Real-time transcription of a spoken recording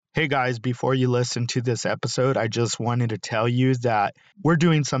Hey guys, before you listen to this episode, I just wanted to tell you that we're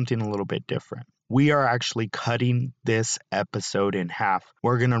doing something a little bit different. We are actually cutting this episode in half.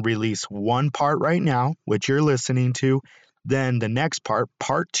 We're going to release one part right now, which you're listening to. Then the next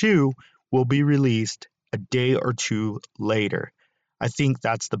part 2, will be released a day or two later. I think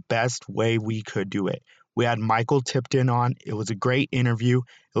that's the best way we could do it. We had Michael Tipton on. It was a great interview.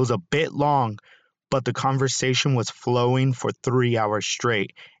 It was a bit long, but the conversation was flowing for 3 hours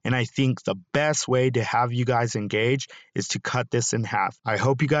straight. And I think the best way to have you guys engage is to cut this in half. I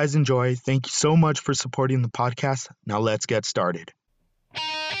hope you guys enjoy. Thank you so much for supporting the podcast. Now let's get started.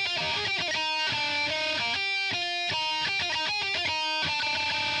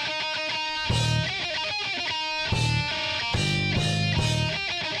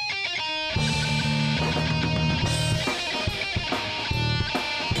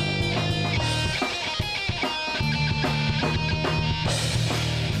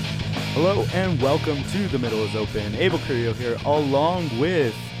 Hello and welcome to The Middle is Open. Abel Carrillo here along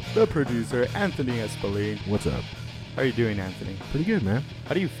with the producer Anthony Espelin. What's up? How are you doing, Anthony? Pretty good, man.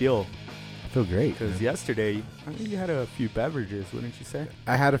 How do you feel? I feel great. Because yesterday, I think you had a few beverages, wouldn't you say?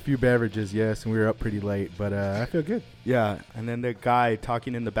 I had a few beverages, yes, and we were up pretty late, but I feel good. Yeah, and then the guy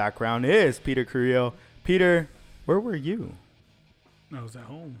talking in the background is Peter Carrillo. Peter, where were you? I was at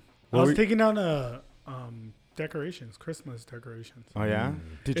home. What I was were- taking down decorations, Christmas decorations. Oh, yeah?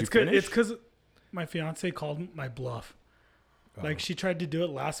 Did you It's good. finish? It's because my fiance called my bluff. Like she tried to do it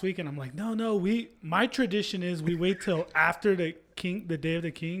last week, and I'm like, no. My tradition is we wait till after the Day of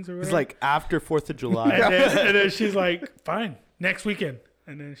the Kings, or whatever. It's like after 4th of July. and then she's like, fine, next weekend.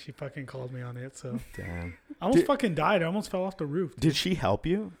 And then she fucking called me on it. So Damn. I almost fucking died. I almost fell off the roof. Did she help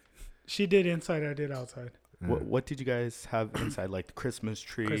you? She did inside. I did outside. What did you guys have inside? Like the Christmas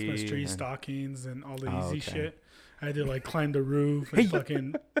tree? Christmas tree, and- stockings, and all the easy okay. shit. I had to like climb the roof and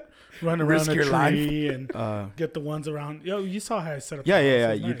fucking run around Risk a your tree life. and get the ones around. Yo, you saw how I set up. Yeah. the house. It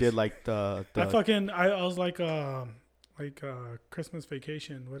was You nice. did like the I was like Christmas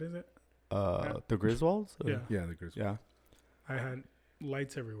vacation. What is it? the Griswolds? Yeah. Yeah, the girls. Yeah. I had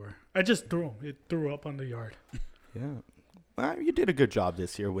lights everywhere. I just threw them. It threw up on the yard. Yeah. Well, you did a good job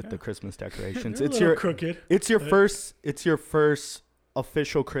this year with the Christmas decorations. They're a It's little your crooked. it's your but- first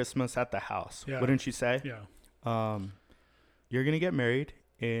official Christmas at the house. Yeah. Wouldn't you say? Yeah. You're going to get married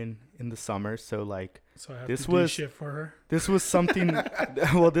in the summer, so like So I have This to do was- shit for her. this was something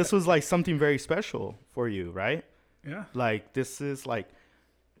well, this was like something very special for you, right? Yeah. Like this is like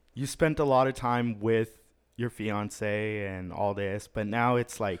you spent a lot of time with your fiance and all this, but now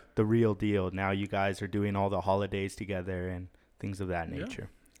it's like the real deal. Now you guys are doing all the holidays together and things of that Yeah. nature.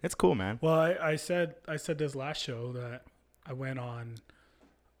 It's cool, man. Well, I said this last show that I went on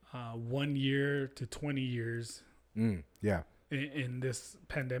 1 year to 20 years Yeah. in this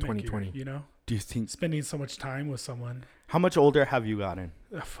pandemic 2020. year, you know? Do you think Spending so much time with someone. how much older have you gotten?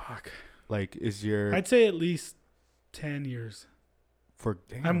 Fuck. Like is your I'd say at least 10 years. for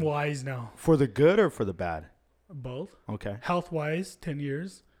I'm wise now. for the good or for the bad? Both. Okay. Health-wise, 10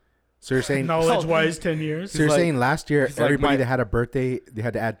 years. So you're saying Knowledge-wise, 10 years. So you're like- saying last year he's like everybody my- that had a birthday they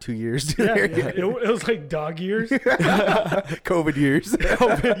had to add 2 years to Yeah, their yeah. It was like dog years. COVID years.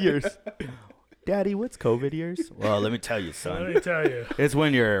 COVID years. Daddy, what's COVID years? Well, let me tell you, Let son. me tell you. It's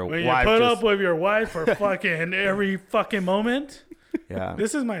when your When you wife put just, up with your wife for fucking every fucking moment. yeah.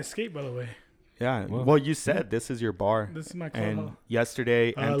 This is my escape, by the way. Yeah. Well, you said this is your bar. This is my And clubhouse.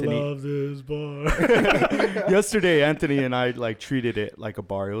 yesterday, I Anthony, love this bar. yesterday, Anthony and I like treated it like a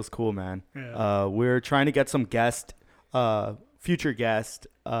bar. It was cool, man. Yeah. We're trying to get some future guest,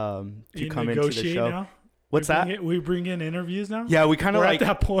 to You come into the negotiate show. now? What's that? We bring in interviews now? Yeah, we kind of We're like at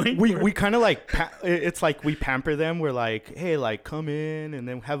that point. we kind of like it's like we pamper them. We're like, hey, like come in and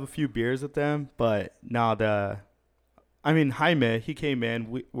then have a few beers with them. But now Jaime, he came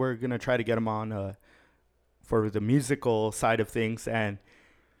in. We're gonna try to get him on for the musical side of things, and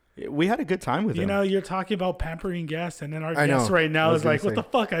we had a good time with You him. know, you're talking about pampering guests, and then our I know. guest right I now was is like, gonna what the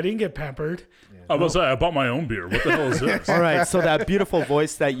fuck? I didn't get pampered. I was I bought my own beer. What the hell is this? All right, so that beautiful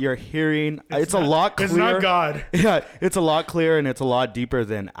voice that you're hearing, it's a lot clearer. It's not God. Yeah, it's a lot clearer and it's a lot deeper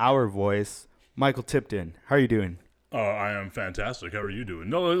than our voice. Michael Tipton, how are you doing? I am fantastic. How are you doing?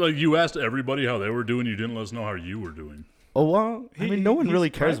 No, like you asked everybody how they were doing. You didn't let us know how you were doing. Oh well, I mean, no one He's really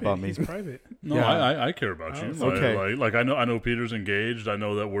cares private. about me. He's private. No, Yeah. I care about you. Oh, okay. Like I know Peter's engaged. I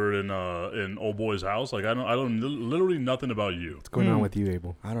know that we're in old boy's house. Like I don't literally nothing about you. What's going on with you,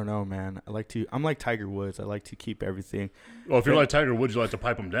 Abel? I don't know, man. I'm like Tiger Woods. I like to keep everything. Well, if you're like Tiger Woods, you like to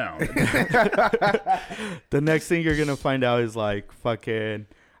pipe him down. The next thing you're gonna find out is like fucking.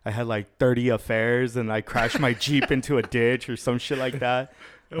 I had like 30 affairs and I crashed my Jeep into a ditch or some shit like that.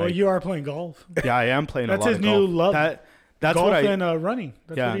 Well, you are playing golf. Yeah, I am playing a That's lot his of new golf. love. That's golf what I and running.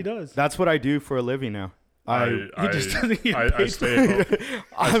 That's what he does. That's what I do for a living now. I stay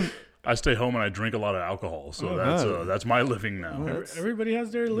home. I stay home and I drink a lot of alcohol, so that's my living now. Everybody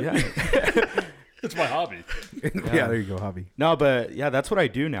has their living. Yeah. It's my hobby. Yeah, there you go, hobby. No, but yeah, that's what I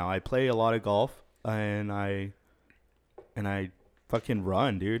do now. I play a lot of golf and I fucking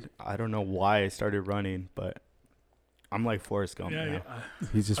run, dude. I don't know why I started running, but I'm like Forrest Gump now.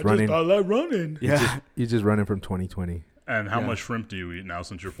 He's just running. I like running. Yeah. He's just running from 2020. And how much shrimp do you eat now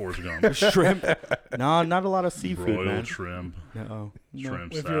since you're Forrest Gump? Shrimp. No, not a lot of seafood, Broiled man. shrimp. No.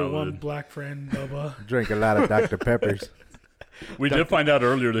 Shrimp With salad. your one black friend, Bubba. Drink a lot of Dr. Peppers. We did find out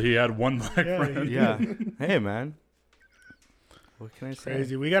earlier that he had one black friend. Yeah. Hey, man. What can I say?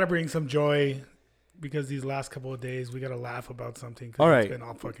 Crazy. We got to bring some joy because these last couple of days we got to laugh about something. All right. It's been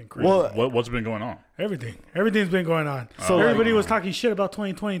all fucking crazy. Well, What's been going on? Everything's been going on. So, everybody was talking shit about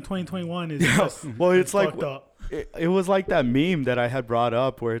 2020 and 2021 is just well, it's like fucked up. it was like that meme that I had brought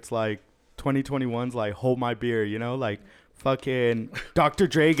up where it's like 2021's like hold my beer, you know, like fucking Dr.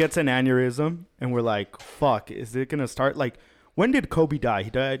 Dre gets an aneurysm and we're like, fuck, is it gonna start? Like, when did Kobe die? He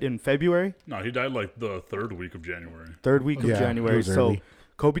died in February. No, he died like the third week of January. Third week of Yeah, January. it was So early.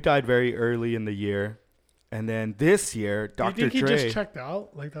 Kobe died very early in the year, and then this year, Do you Dr. think he Dre. just checked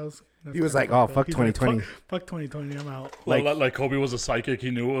out? Like that's He was kinda like, "Oh, fucked up. fuck He's like, 2020. fuck 2020, I'm out. Like Kobe was a psychic.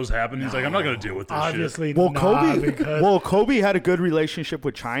 He knew what was happening. He's like, I'm not going to deal with this Obviously, Well, because Kobe had a good relationship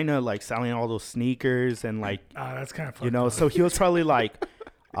with China, like selling all those sneakers and like, that's kind of fucked you know, up. so he was probably like,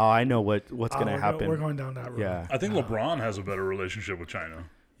 oh, I know what's gonna we're happen. We're going down that road. Yeah. I think LeBron has a better relationship with China.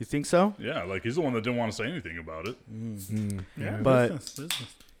 You think so? Yeah, like he's the one that didn't want to say anything about it. Yeah, But- business.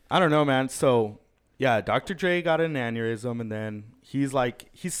 I don't know, man. So, yeah, Dr. Dre got an aneurysm, and then he's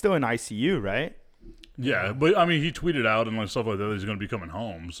still in ICU, right? Yeah, but I mean, he tweeted out and like stuff like that. He's going to be coming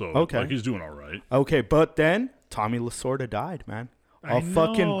home, so Okay. like he's doing all right. Okay, but then Tommy Lasorda died, man. I A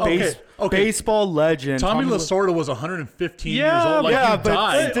fucking know. Okay. baseball legend. Tommy Lasorda was 115 years Yeah, old. Like yeah, you but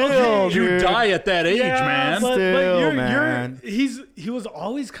die. still, You dude. die at that age, man. But Still, man. he was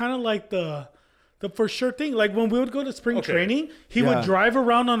always kind of like the for sure thing. Like when we would go to spring Okay. training, he Yeah. would drive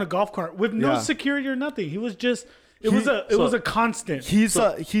around on a golf cart with no Yeah. security or nothing. He was just it was a constant. He's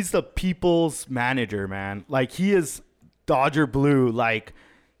the people's manager, man. Like he is Dodger blue. Like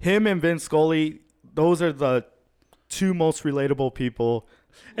him and Vince Scully, those are the two most relatable people.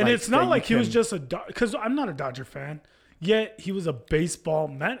 And it's not that like you he was can- just because I'm not a Dodger fan. Yet he was a baseball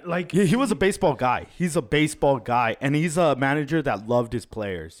man. Like He was a baseball guy. He's a baseball guy, and he's a manager that loved his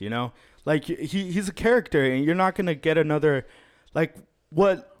players. You know, like he's a character, and you're not gonna get another like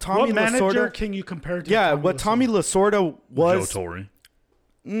what Tommy what manager Lasorda. can you compare to? Yeah, Tommy what Tommy Lasorda? Lasorda was. Joe Torre.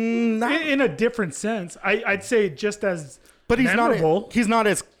 in a different sense, I'd say just as But he's memorable. he's not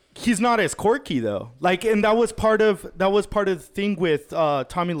as quirky though. Like, and that was part of the thing with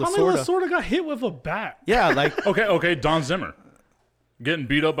Tommy Lasorda. Tommy Lasorda got hit with a bat. Yeah, like, Okay, Don Zimmer. Getting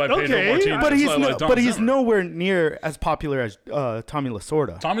beat up by Pedro Okay, Martinez. but he's like Don but he's Zimmer. nowhere near as popular as Tommy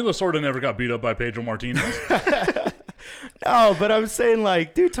Lasorda. Tommy Lasorda never got beat up by Pedro Martinez. No, but I'm saying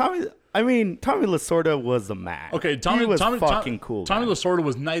like, dude, Tommy Lasorda was the man. Okay, he was fucking cool. Tommy man. Lasorda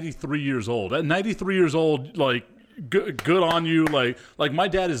was 93 years old. At 93 years old, like good on you. Like my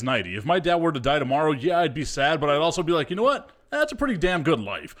dad is 90. If my dad were to die tomorrow, yeah, I'd be sad, but I'd also be like, you know what? That's a pretty damn good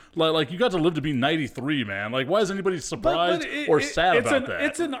life. Like you got to live to be 93, man. Like, why is anybody surprised or sad about that?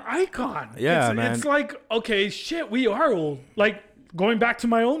 It's an icon. Yeah, man. It's like, okay, shit, we are old. Like, going back to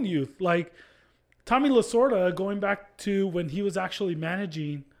my own youth. Like, Tommy Lasorda, going back to when he was actually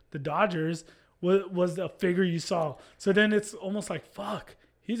managing the Dodgers, was a figure you saw. So then it's almost like, fuck,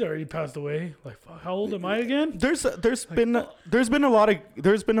 he's already passed away. Like, fuck, how old am I again? There's been a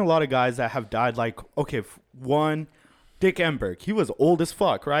lot of guys that have died. Like, okay, one, Dick Enberg, he was old as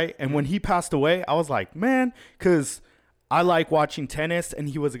fuck, right? And when he passed away, I was like, man, because I like watching tennis, and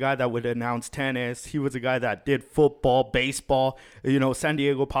he was a guy that would announce tennis. He was a guy that did football, baseball, San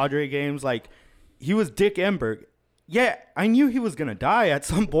Diego Padre games. Like, he was Dick Enberg. Yeah, I knew he was gonna die at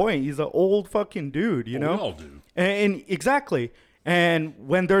some point. He's an old fucking dude, you know. We all do. And exactly. And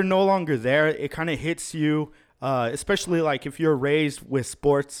when they're no longer there, it kind of hits you, especially like if you're raised with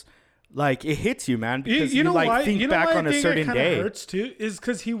sports. Like, it hits you, man, because you, know like why? think You know back why on I a think certain it kinda day. hurts too, is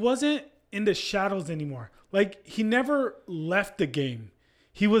because he wasn't in the shadows anymore. Like, he never left the game.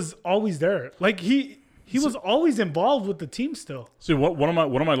 He was always there. Like, he was always involved with the team still. See, one of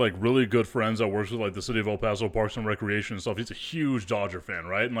my like really good friends that works with like the city of El Paso Parks and Recreation and stuff. He's a huge Dodger fan,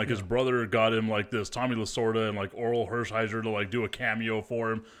 right? And like his brother got him like this Tommy Lasorda and like Oral Hershiser to like do a cameo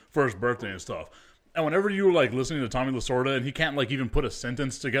for him for his birthday and stuff. And whenever you were like listening to Tommy Lasorda and he can't like even put a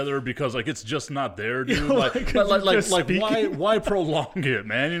sentence together because like it's just not there, dude. Why prolong it,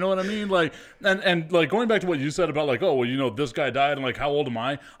 man? You know what I mean? Like, and like going back to what you said about like, oh, well, you know, this guy died and like, how old am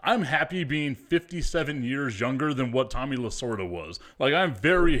I? I'm happy being 57 years younger than what Tommy Lasorda was. Like, I'm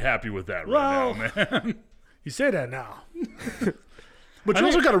very happy with that right now, man. You say that now. But you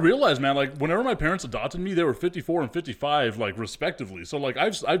also got to realize, man, like whenever my parents adopted me, they were 54 and 55, like respectively. So like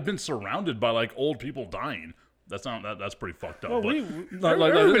I've been surrounded by like old people dying. That's pretty fucked up. Well, but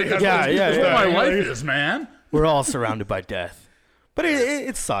that's what my life is, man. We're all surrounded by death. But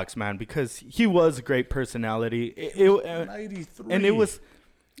it sucks, man, because he was a great personality. 93. And it was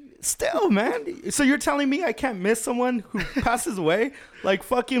still, man. So you're telling me I can't miss someone who passes away? Like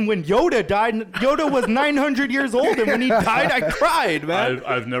fucking when Yoda died, Yoda was 900 years old, and when he died, I cried, man.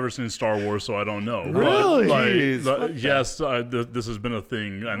 I've never seen Star Wars, so I don't know. Really? But, yes, this has been a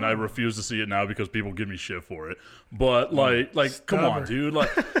thing, and I refuse to see it now because people give me shit for it. But like, come on, dude.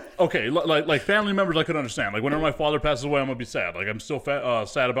 Like, okay, like family members, I could understand. Like, whenever my father passes away, I'm gonna be sad. Like, I'm still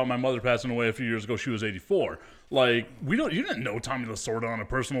sad about my mother passing away a few years ago. She was 84. Like, you didn't know Tommy Lasorda on a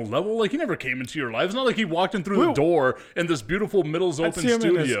personal level. Like, he never came into your life. It's not like he walked in through the door in this beautiful middle's open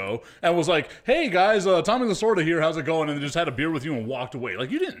studio and was like, "Hey guys, Tommy Lasorda here. How's it going?" And just had a beer with you and walked away. Like,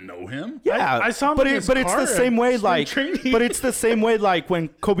 you didn't know him. Yeah, I saw him. But in it's his the car same way. at Like, spring training. but it's the same way. Like when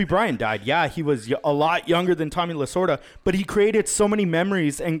Kobe Bryant died. Yeah, he was a lot younger than Tommy Lasorda, but he created so many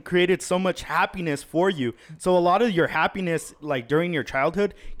memories and created so much happiness for you. So a lot of your happiness, like during your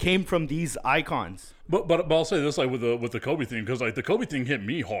childhood, came from these icons. But I'll say this, like with the Kobe thing, because like the Kobe thing hit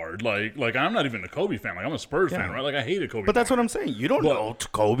me hard. Like I'm not even a Kobe fan. Like I'm a Spurs fan, right? Like I hated Kobe. But that's what I'm saying. You don't know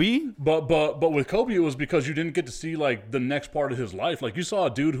Kobe. But with Kobe, it was because you didn't get to see like the next part of his life. Like you saw a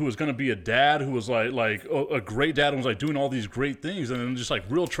dude who was going to be a dad, who was like a great dad, and was like doing all these great things, and then just like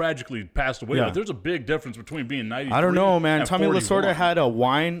real tragically passed away. Yeah. Like there's a big difference between being 93. I don't know, man. And Tommy 41. Lasorda had a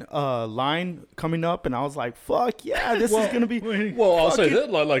wine line coming up, and I was like, "Fuck yeah, this is gonna be." Well, I'll say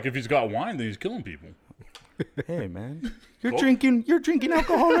that like if he's got wine, then he's killing people. Hey, man, you're drinking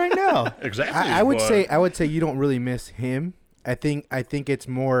alcohol right now. Exactly. I would say you don't really miss him. I think it's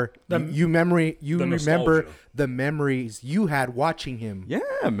more you remember nostalgia. the memories you had watching him. Yeah,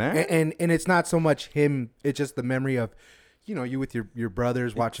 man. And it's not so much him. It's just the memory of, you know, you with your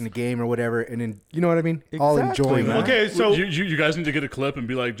brothers watching the game or whatever, and then you know what I mean. All enjoying. man. Okay, so you guys need to get a clip and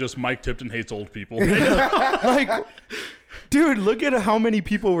be like, just Mike Tipton hates old people. Like, dude, look at how many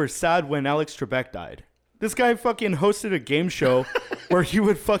people were sad when Alex Trebek died. This guy fucking hosted a game show where he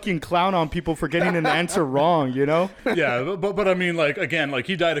would fucking clown on people for getting an answer wrong, you know? Yeah, but I mean, like, again, like,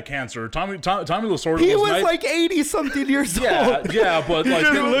 he died of cancer. Tommy Lasorda He was like 80-something years old. Yeah, but he like,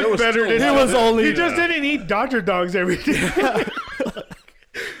 just looked better than He was only... He just didn't eat Dodger dogs every day.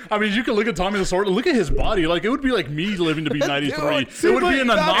 I mean, you can look at Tommy Lasorda. Look at his body. Like, it would be like me living to be 93. It would be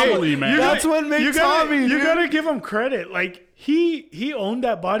an anomaly, man. That's what makes Tommy, You gotta give him credit. Like, he owned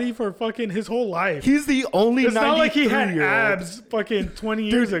that body for fucking his whole life. He's the only 93-year-old. It's not like he had abs fucking 20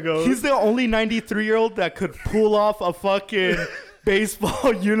 years ago. He's the only 93-year-old that could pull off a fucking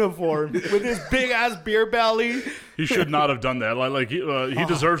baseball uniform with his big ass beer belly. He should not have done that. Like he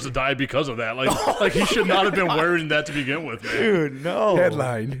deserves to die because of that. Like he should not have been wearing that to begin with, man. Dude, no.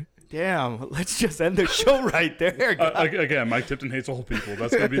 Headline. Damn, let's just end the show right there. Again, Mike Tipton hates old people.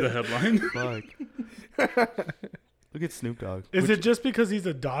 That's gonna be the headline. Fuck. Look at Snoop Dogg. Is it just because he's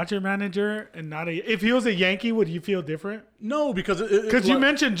a Dodger manager and not a... If he was a Yankee, would you feel different? No, because you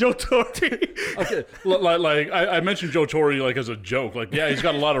mentioned Joe Torre. Okay, like I mentioned Joe Torre like as a joke. Like, yeah, he's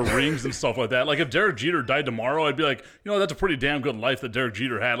got a lot of rings and stuff like that. Like, if Derek Jeter died tomorrow, I'd be like, you know, that's a pretty damn good life that Derek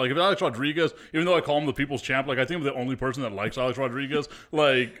Jeter had. Like, if Alex Rodriguez, even though I call him the people's champ, like, I think I'm the only person that likes Alex Rodriguez.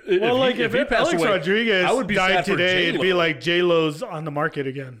 Like, if he passed Alex away, Rodriguez I would be died sad for today, it'd J-Lo. be like J-Lo's on the market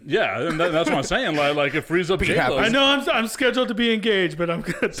again. Yeah, and that's what I'm saying. Like it frees up J-Lo. I know I'm scheduled to be engaged, but I'm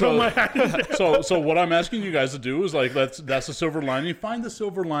gonna throw my hat in there. So what I'm asking you guys to do is like that's the silver lining. Find the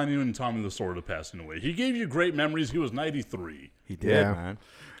silver lining in Tommy Lasorda passing away. He gave you great memories. He was 93. He did, man.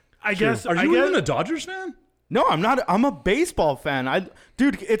 I guess. Are you even a Dodgers fan? No, I'm not. I'm a baseball fan.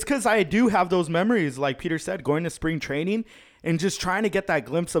 Dude, it's because I do have those memories, like Peter said, going to spring training and just trying to get that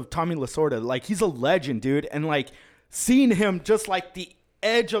glimpse of Tommy Lasorda. Like, he's a legend, dude. And, like, seeing him just, like, the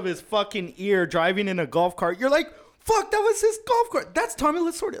edge of his fucking ear driving in a golf cart, you're like, fuck, that was his golf cart. That's Tommy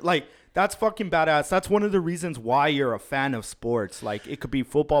Lasorda. Like, that's fucking badass. That's one of the reasons why you're a fan of sports. Like, it could be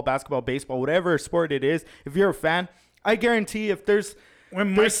football, basketball, baseball, whatever sport it is. If you're a fan, I guarantee if there's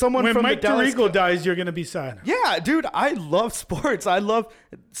When There's someone when from the Mike Dallas Tirico dies, you're gonna be sad. Yeah, dude, I love sports. I love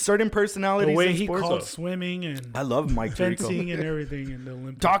certain personalities The way in he sports. called swimming and I love Mike Tirico. fencing and everything in the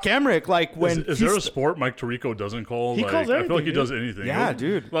Olympics. Doc Emmerich, like when Is there a sport Mike Tirico doesn't call? He like, calls I feel like he everything, does anything. Yeah,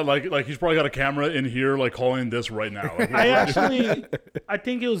 dude. Like he's probably got a camera in here, like calling this right now. Like, I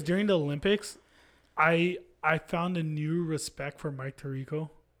think it was during the Olympics. I found a new respect for Mike Tirico.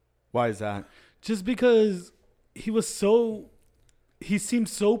 Why is that? Just because he seemed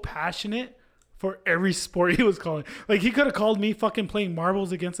so passionate for every sport he was calling. Like, he could have called me fucking playing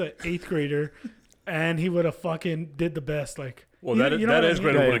marbles against an 8th grader, and he would have fucking did the best. Like, well, you know that what I is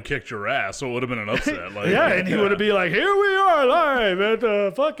mean? great. Would have kicked your ass, so it would have been an upset. Like, Yeah, and he would have been like, "Here we are live at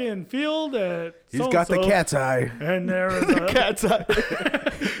the fucking field at He's got the cat's eye. and there was a, Cat's eye.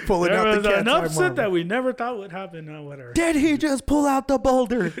 Pulling there out was the cat's an eye upset marble. that we never thought would happen. Whatever. Did he just pull out the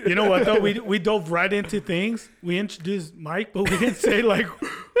boulder? You know what though? We dove right into things. We introduced Mike, but we didn't say like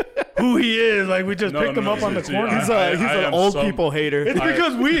who he is. Like, we just picked him up on the see, corner. He's I an am old some- people hater. It's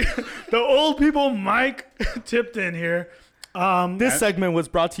because the old people, Mike Tipton here. This segment was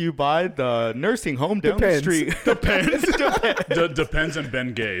brought to you by the nursing home down the Depends. street. Depends and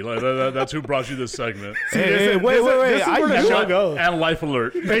Ben Gay. Like that's who brought you this segment. Hey, wait. This is I where the knew show it. goes. And Life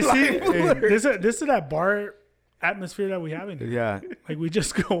Alert. Hey, see, this is that bar atmosphere that we have in here. Yeah. Like, we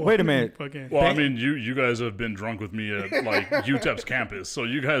just go. Wait a minute. Fucking, Well, I mean, you guys have been drunk with me at like UTEP's campus, so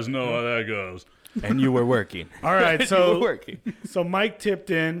you guys know how that goes. And you were working. all right, You were so working. Mike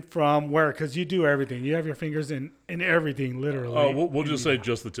Tipton from where? Because you do everything. You have your fingers in everything, literally. Oh, we'll just say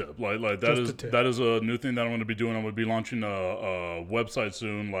just the tip. Like that Just is the tip. that is a new thing that I'm going to be doing. I'm going to be launching a website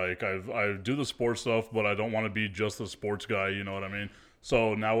soon. Like I do the sports stuff, but I don't want to be just the sports guy. You know what I mean?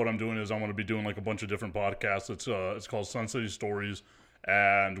 So now what I'm doing is I'm going to be doing like a bunch of different podcasts. It's called Sun City Stories,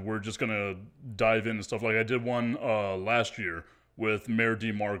 and we're just going to dive in and stuff. Like I did one last year with Mayor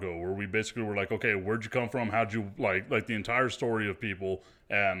DeMargo, where we basically were like, okay, where'd you come from? How'd you like the entire story of people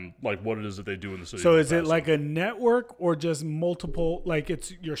and like what it is that they do in the city. So is it like a network or just multiple? Like,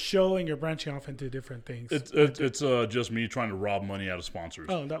 it's your show and you're branching off into different things. It's just me trying to rob money out of sponsors.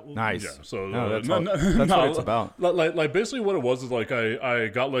 Oh, that will, Nice. Yeah, so No, that's what it's about. Like basically what it was is like I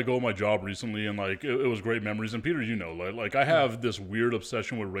got let go of my job recently, and like it was great memories. And Peter, you know, like I have this weird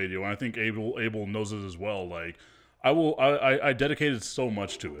obsession with radio, and I think Abel knows it as well. Like I dedicated so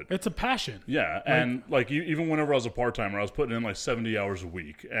much to it. It's a passion. Yeah, and like even whenever I was a part-timer, I was putting in like 70 hours a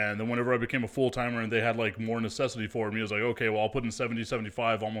week. And then whenever I became a full-timer and they had like more necessity for me, I was like, okay, well, I'll put in 70,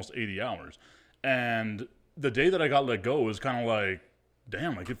 75, almost 80 hours. And the day that I got let go was kind of like,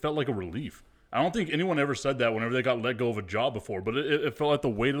 damn, like it felt like a relief. I don't think anyone ever said that whenever they got let go of a job before, but it felt like the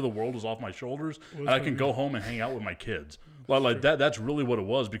weight of the world was off my shoulders, and I can go home and hang out with my kids. Like that's really what it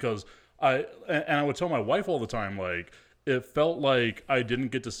was, because I would tell my wife all the time, like, it felt like I didn't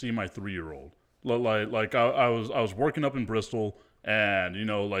get to see my 3-year-old. Like I was working up in Bristol, and you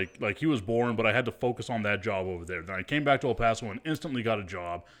know, like he was born, but I had to focus on that job over there. Then I came back to El Paso and instantly got a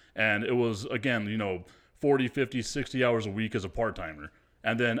job, and it was, again, you know, 40, 50, 60 hours a week as a part-timer.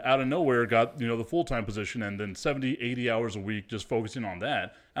 And then out of nowhere got, you know, the full-time position, and then 70, 80 hours a week just focusing on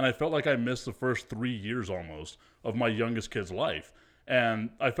that. And I felt like I missed the first 3 years almost of my youngest kid's life. And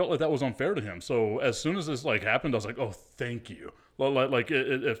I felt like that was unfair to him. So as soon as this like happened, I was like, oh, thank you. Like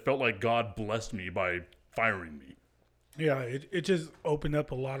it felt like God blessed me by firing me. Yeah, it just opened up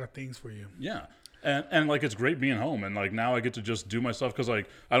a lot of things for you. Yeah. And like, it's great being home, and like now I get to just do my stuff, because like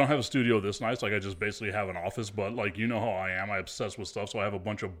I don't have a studio this nice. Like I just basically have an office, but like, you know how I am, I obsess with stuff, so I have a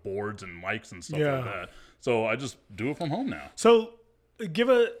bunch of boards and mics and stuff like that. So I just do it from home now. So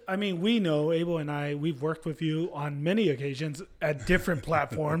we know, Abel and I, we've worked with you on many occasions at different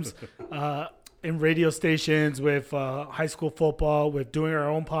platforms, in radio stations, with high school football, with doing our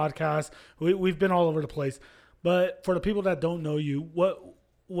own podcast. We've been all over the place. But for the people that don't know you,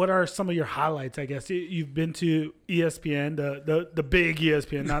 what are some of your highlights? I guess you've been to ESPN, the big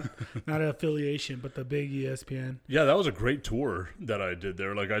ESPN, not an affiliation, but the big ESPN. Yeah, that was a great tour that I did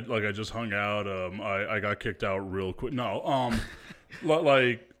there. Like I just hung out. I got kicked out real quick. No,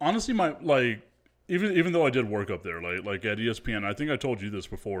 like honestly, even though I did work up there, like at ESPN, I think I told you this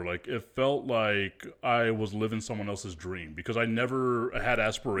before. Like, it felt like I was living someone else's dream, because I never had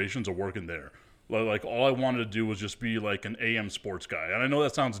aspirations of working there. Like, all I wanted to do was just be like an AM sports guy. And I know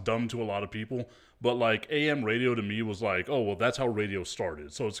that sounds dumb to a lot of people, but like AM radio to me was like, oh, well, that's how radio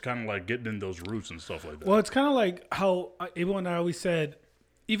started. So it's kind of like getting in those roots and stuff like that. Well, it's kind of like how Abel and I always said,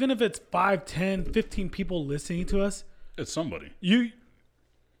 even if it's 5, 10, 15 people listening to us, it's somebody.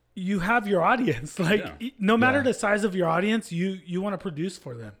 You have your audience. Like, no matter the size of your audience, you want to produce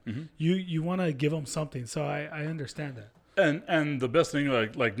for them. Mm-hmm. You want to give them something. So I understand that. And the best thing,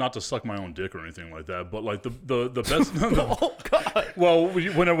 like not to suck my own dick or anything like that, but like the best. Oh God. Well,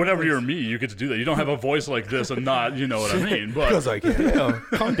 whenever you're me, you get to do that. You don't have a voice like this and not, you know what I mean. But Because I can.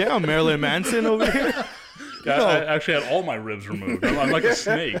 Calm down, Marilyn Manson over here. yeah, I actually had all my ribs removed. I'm like a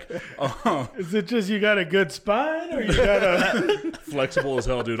snake. Is it just you got a good spine, or you got a Flexible as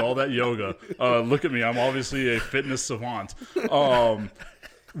hell, dude. All that yoga. Look at me. I'm obviously a fitness savant.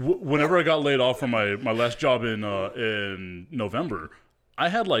 Whenever I got laid off from my last job in November, I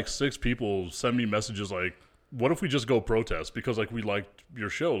had like 6 people send me messages like, what if we just go protest because like we liked your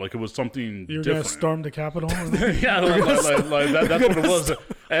show, like it was something you're different. gonna storm the Capitol? Yeah, like that's what it was,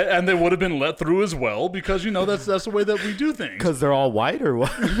 and they would have been let through as well because you know that's the way that we do things. Because they're all white or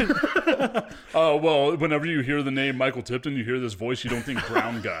what? Well, whenever you hear the name Michael Tipton, you hear this voice, you don't think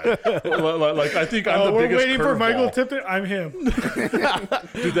brown guy. Like I think I'm the we're biggest waiting for curveball. Michael Tipton. I'm him.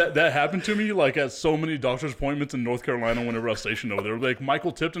 Dude, that happened to me like at so many doctor's appointments in North Carolina whenever I was stationed over there. Like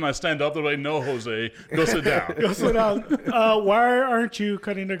Michael Tipton, I stand up, they're like, no, Jose, go sit down. Go sit down. Why aren't you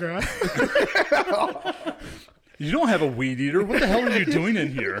cutting the grass? You don't have a weed eater. What the hell are you doing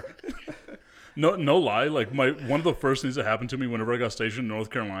in here? No lie. Like one of the first things that happened to me whenever I got stationed in North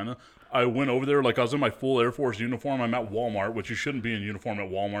Carolina, I went over there like I was in my full Air Force uniform. I'm at Walmart, which you shouldn't be in uniform at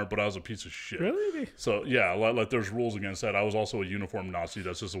Walmart, but I was a piece of shit. Really? So yeah, like there's rules against that. I was also a uniform Nazi.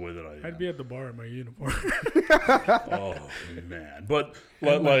 That's just the way that I am. I'd be at the bar in my uniform. Oh man, but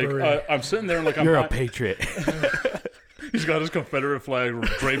like I'm sitting there and like You're a patriot. He's got his Confederate flag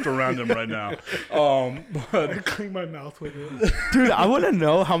draped around him right now. But I clean my mouth with it. Dude, I want to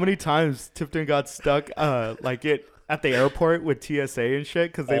know how many times Tipton got stuck at the airport with TSA and shit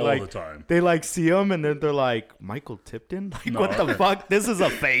because they all like the time. they like see him and then they're like, Michael Tipton? Like, No. what the fuck? This is a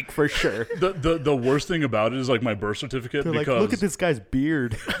fake for sure. The worst thing about it is like my birth certificate They're like, because look at this guy's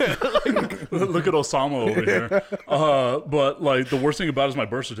beard. look at Osama over here. But like the worst thing about it is my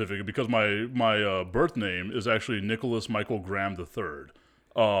birth certificate because my birth name is actually Nicholas Michael Graham III.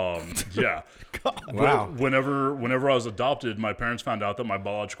 Yeah. Wow. Whenever I was adopted, my parents found out that my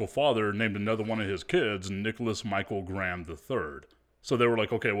biological father named another one of his kids Nicholas Michael Graham III. So they were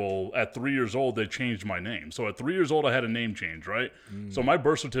like, okay, well, at 3 years old, they changed my name. So at 3 years old, I had a name change, right? So my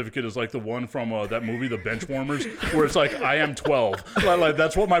birth certificate is like the one from that movie, The Benchwarmers, where it's like, I am 12. Like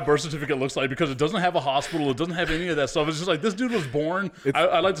that's what my birth certificate looks like because it doesn't have a hospital. It doesn't have any of that stuff. It's just like, this dude was born,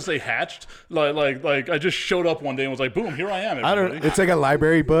 I like to say hatched. Like I just showed up one day and was like, boom, here I am, everybody. It's like a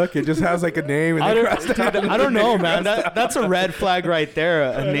library book. It just has like a name. And I don't know, man. That's a red flag right there.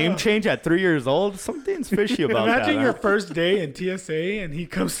 A name change at 3 years old? Something's fishy about that. Imagine your Huh? first day in TSA and he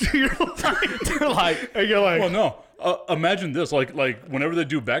comes to your They're like, and you're like, Well, no. Imagine this, like whenever they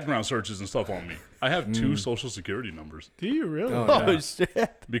do background searches and stuff on me, I have 2 social security numbers do you really? oh,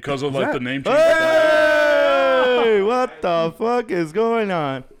 shit. because of like the name change. Hey, what the fuck is going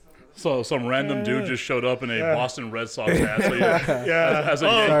on? So some random dude just showed up in a Boston Red Sox hat. So Yeah. as a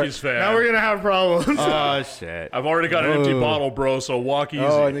Yankees fan, Now we're gonna have problems. Oh, shit. I've already got an empty bottle, bro. So walk easy.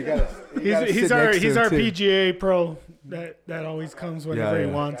 Oh, and you gotta he's our PGA pro that always comes whenever Yeah, he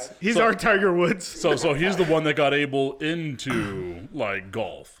yeah. wants. He's our Tiger Woods. So he's the one that got able into like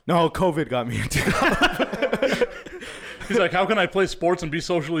golf. No, COVID got me into it. He's like, how can I play sports and be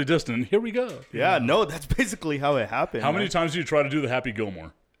socially distant? And here we go. Yeah, no, that's basically how it happened. How many man. times do you try to do the Happy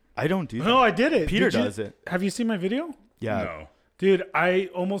Gilmore? I don't do that. No, I did it. Peter Did you- does it. Have you seen my video? Yeah. No. Dude, I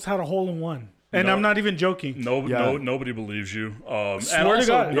almost had a hole in one. And No. I'm not even joking. No, nobody believes you. And Swear to also,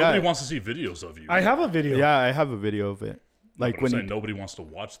 God. nobody Yeah. wants to see videos of you. I have a video. Yeah, I have a video of it. Like But I'm when saying you, nobody wants to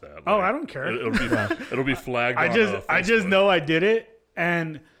watch that. Oh, Like, I don't care. It'll be flagged. I on, just Facebook. know I did it,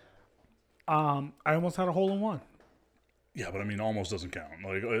 and I almost had a hole in one. Yeah, but I mean, almost doesn't count.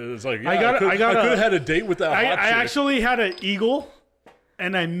 Like it's like I could have had a date with that. I hot chick. actually had an eagle,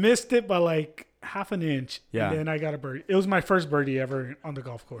 and I missed it by like half an inch. Yeah. And then I got a birdie. It was my first birdie ever on the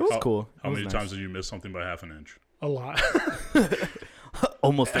golf course. it was cool. How It was many nice. times did you miss something by half an inch? A lot.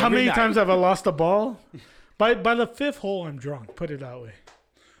 Almost How every many night. times have I lost a ball? By the 5th hole, I'm drunk. Put it that way.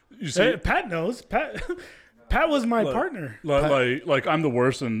 You see, Hey, Pat knows. Pat was my partner. like I'm the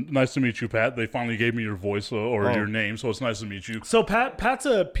worst. And nice to meet you, Pat. They finally gave me your voice or Oh. your name, so it's nice to meet you. So Pat's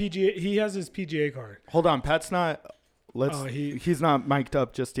a PGA. He has his PGA card. Hold on, Pat's not. Oh, He's not mic'd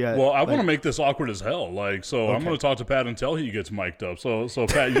up just yet. Well, I Like, want to make this awkward as hell. Like, so I'm going to talk to Pat until he gets mic'd up. So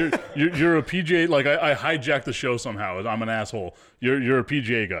Pat, you're a PGA. Like, I hijacked the show somehow. I'm an asshole. You're a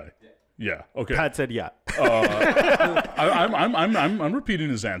PGA guy. Yeah. Okay. Pat said yeah. I'm repeating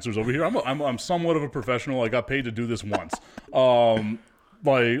his answers over here. I'm somewhat of a professional. I got paid to do this once.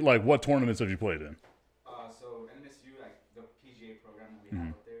 Like what tournaments have you played in? So NMSU, like the PGA program that we have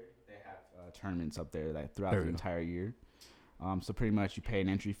up there, they have tournaments up there like throughout the entire year. So pretty much you pay an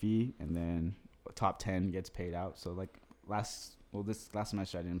entry fee, and then top 10 gets paid out. So like this last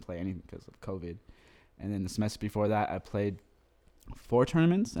semester I didn't play anything because of COVID, and then the semester before that I played 4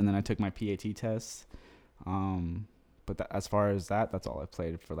 tournaments, and then I took my PAT test. But as far as that's all I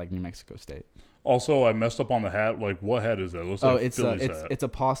played for like New Mexico State. Also, I messed up on the hat. Like, what hat is that? It looks like Phillies hat. It's a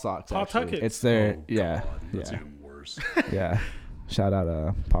Paw Sox. Paw Actually. Tucket. It's their Oh, yeah. God, that's even worse. Yeah. Shout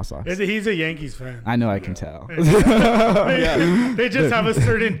out Paw Sox. He's a Yankees fan. I know, I can tell. They just have a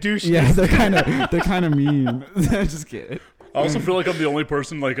certain douche. Yeah, they're kind of mean. Just kidding. I also feel like I'm the only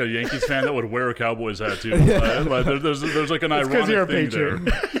person, like a Yankees fan, that would wear a Cowboys hat too. Like, there's like an ironic you're a thing Patriot.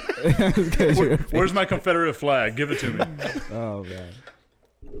 there. Where's my Confederate flag? Give it to me. Oh man.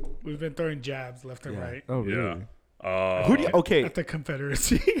 We've been throwing jabs left and right Oh really? Yeah. Who do you, okay. at the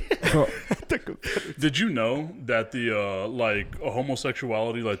Confederacy. Did you know that the like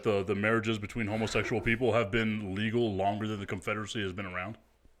homosexuality, like the marriages between homosexual people, have been legal longer than the Confederacy has been around?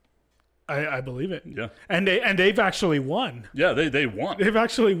 I believe it. Yeah. And they've actually won. Yeah, they won. They've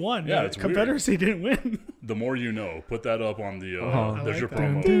actually won. Yeah, it's Confederacy didn't win. The more you know. Put that up on the. I There's like your that.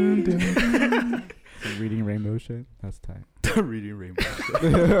 promo. Reading Rainbow shit. That's tight. Reading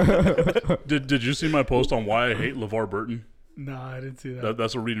Rainbow. Did you see my post on why I hate LeVar Burton? No, I didn't see that.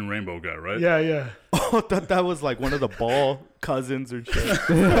 That's a Reading Rainbow guy, right? Yeah. Oh, that was like one of the Ball cousins or shit.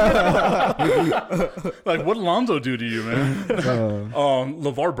 Like, what did Lonzo do to you, man?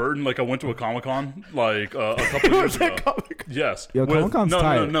 LeVar Burton, like, I went to a Comic-Con, like, a couple years ago. Yes. Yo, Comic-Con's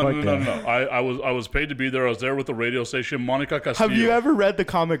tight. No. Fuck that. I was paid to be there. I was there with the radio station, Monica Castillo. Have you ever read the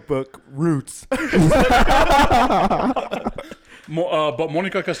comic book Roots? But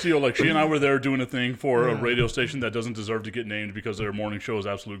Monica Castillo, like, she and I were there doing a thing for a radio station that doesn't deserve to get named because their morning show is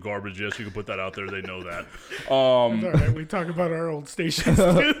absolute garbage. Yes, you can put that out there. They know that. All right, we talk about our old stations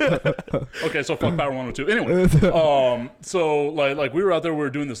too. Okay, so fuck Power 102. Anyway, so like we were out there, we were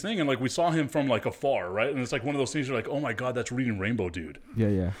doing this thing, and like we saw him from like afar, right? And it's like one of those things you're like, oh my god, that's Reading Rainbow, dude. Yeah.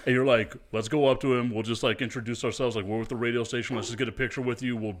 And you're like, let's go up to him. We'll just like introduce ourselves. Like, we're with the radio station. Let's just get a picture with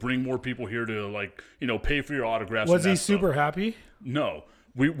you. We'll bring more people here to like, pay for your autographs. Was and he that super stuff. happy? No,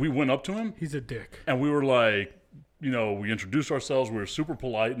 we went up to him He's a dick. and we were like, we introduced ourselves. We were super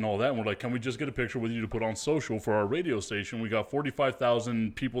polite and all that. And we're like, can we just get a picture with you to put on social for our radio station? We got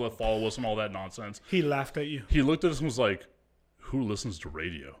 45,000 people that follow us and all that nonsense. He laughed at you. He looked at us and was like, who listens to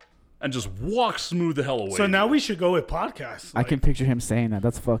radio? And just walked smooth the hell away. So now we should go with podcasts. I can picture him saying that.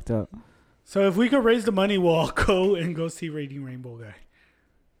 That's fucked up. So if we could raise the money, we'll all go see Reading Rainbow guy.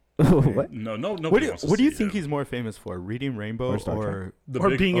 What? No, What nobody do you, wants to what do you see think him. he's more famous for? Reading Rainbow Or Star Trek? or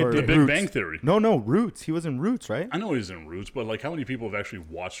Or being a The dick. Big Roots. Bang Theory. No, Roots. He was in Roots, right? I know he's in Roots, but like, how many people have actually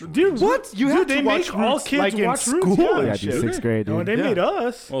watched Roots? Dude, What? You Dude, have they to watch make all Roots, kids like, in watch Roots. school Yeah, and Yeah, shit. dude, 6th grade, dude. No, they made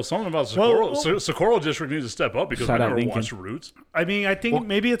us. Well, something about Well, Socorro District needs to step up because Shout I out never Lincoln. watched Roots. I mean, I think Well,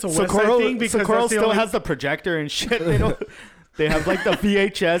 maybe it's a West Side Socorro, thing because Socorro that's the still only... has the projector and shit. They don't. They have like the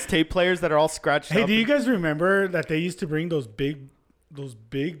VHS tape players that are all scratched Hey, up. do you guys remember that they used to bring those big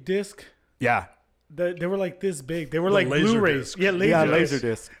discs? Yeah. They were like this big. They were The like laser Blu-rays. disc. Yeah, Yeah, laser laser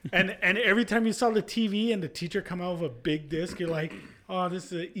discs. disc. And every time you saw the TV and the teacher come out with a big disc, you're like, oh,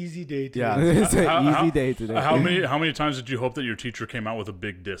 this is an easy day today. Yeah. It's an How- easy day today. How many times did you hope that your teacher came out with a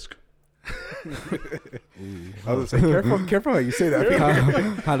big disc? I was gonna say, careful how you say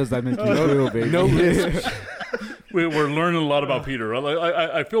that. How does that make you feel, baby? No risk. We're learning a lot about Peter.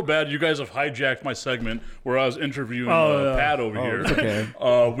 I feel bad. You guys have hijacked my segment where I was interviewing Pat over here. It's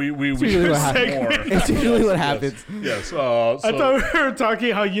okay. We usually what have happens. more. It's usually what happens. Yes. I thought we were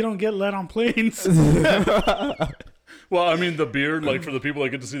talking how you don't get let on planes. Well, I mean, the beard, like for the people that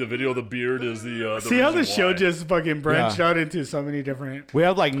get to see the video, the beard is the See how the reason show why. just fucking branched Yeah. out into so many different... We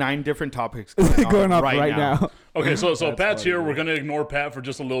have like 9 different topics Going up right now. Okay, so Pat's funny, here. dude. We're gonna ignore Pat for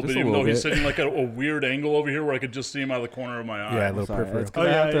just a little Just bit, a even though little he's bit. sitting like at a weird angle over here where I could just see him out of the corner of my eye. Yeah, a little Sorry, peripheral. it's Oh, gonna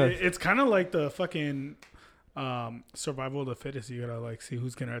yeah. have to- It's kind of like the fucking survival of the fittest. You gotta like see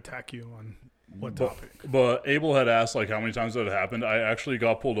who's gonna attack you on what topic. But Abel had asked like how many times that had happened. I actually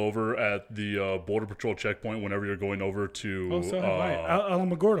got pulled over at the Border Patrol checkpoint whenever you're going over to. Oh, so have I.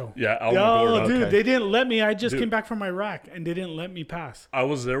 Alamogordo. Yeah, Oh, Alamogordo. dude, Okay. they didn't let me. I just Dude. came back from Iraq and they didn't let me pass. I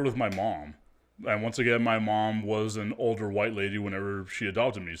was there with my mom. And once again, my mom was an older white lady whenever she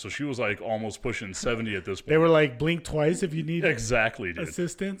adopted me. So she was like almost pushing 70 at this point. They were like, blink twice if you need Exactly, dude.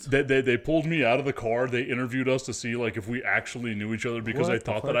 assistance. They pulled me out of the car. They interviewed us to see like if we actually knew each other because What they the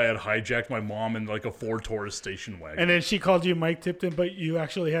thought fuck? that I had hijacked my mom in like a Ford Taurus station wagon. And then she called you Mike Tipton, but you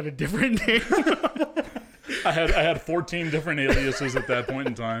actually had a different name. I had 14 different aliases at that point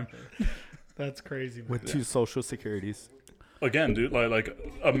in time. That's crazy, man. with 2 social securities. Again, dude, like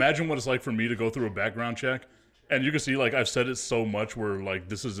imagine what it's like for me to go through a background check And you can see, like, I've said it so much where, like,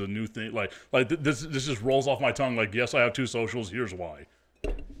 this is a new thing. This just rolls off my tongue. Like, yes, I have 2 socials. Here's why.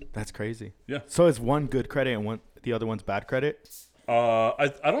 That's crazy. Yeah. So is one good credit and the other one's bad credit? I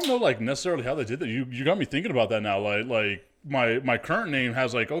don't know, like, necessarily how they did that. You got me thinking about that now. Like my current name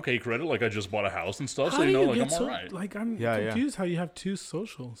has, like, okay credit. Like, I just bought a house and stuff. How So, do like, get I'm all right. Like, I'm Yeah, confused how you have 2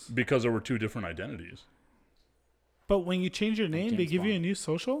 socials. Because there were 2 different identities. But when you change your name, they James give you a Bond. new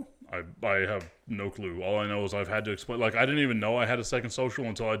social? I have no clue. All I know is I've had to explain. Like, I didn't even know I had a second social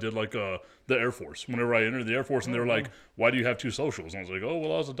until I did, like, the Air Force. Whenever I entered the Air Force, and they were like, "Why do you have 2 socials?" And I was like, "Oh,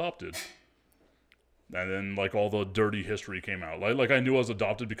 well, I was adopted." And then, like, all the dirty history came out. Like I knew I was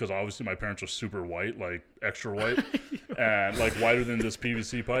adopted because obviously my parents are super white, like extra white, and like whiter than this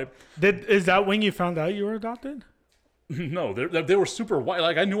PVC pipe. Is that when you found out you were adopted? No, they were super white.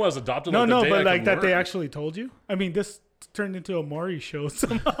 Like, I knew I was adopted. No, like, the no, day but I like could that they learn. actually told you? I mean, this turned into a Maury show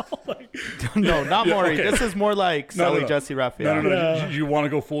somehow. Like, No, not Yeah, Maury. okay. This is more like No, no, Sally no. Jesse Raphael. No. Yeah. You want to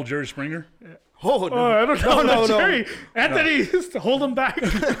go full Jerry Springer? Oh, oh, I don't know. No, no. Jerry, Anthony used to hold him back.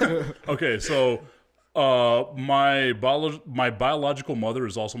 Okay, so my biological mother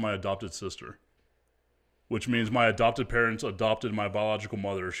is also my adopted sister, which means my adopted parents adopted my biological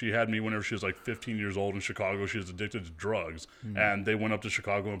mother. She had me whenever she was like 15 years old in Chicago. She was addicted to drugs, and they went up to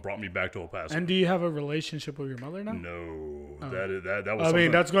Chicago and brought me back to El Paso. And do you have a relationship with your mother now? No, Oh. that was. I mean,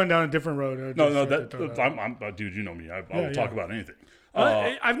 something- that's going down a different road. no. That I'm dude. You know me. I will talk about anything.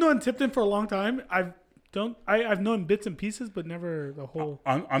 I've known Tipton for a long time. I've known bits and pieces, but never the whole.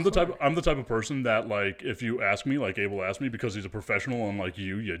 I'm the type of person that, like, if you ask me, like Abel asked me, because he's a professional, unlike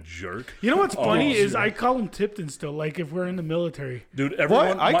you jerk. You know what's funny is sure. I call him Tipton still. Like if we're in the military. Dude, everyone.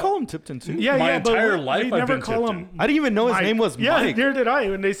 What? I call him Tipton too. Yeah, My yeah. But entire we life I've never been call Tipton. him. I didn't even know his Mike. name was Yeah, Mike. neither did I.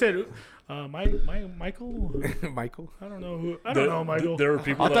 When they said, Michael. Michael. I don't know who. I don't know Michael. There are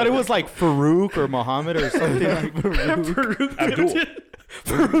people. I that thought it was like Farouk or Muhammad or something like Farouk Abdul. Tipton.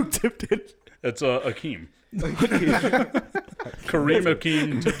 Farouk Tipton. It's Akeem. Kareem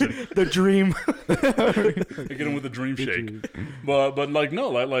Akeem Tipton. The dream. I get him with the dream shake. But like, no,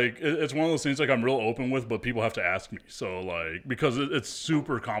 like it's one of those things, like, I'm real open with, but people have to ask me. So, like, because it's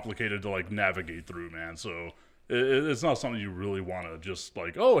super complicated to, like, navigate through, man. So it's not something you really want to just,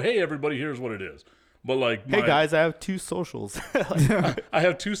 like, oh, hey, everybody, here's what it is. But, like, Hey guys, I have 2 socials. I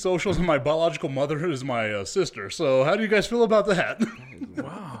have 2 socials, and my biological mother is my sister. So how do you guys feel about that?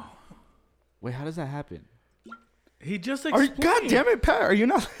 Wow. Wait, how does that happen? He just Are you, explained. God damn it, Pat! Are you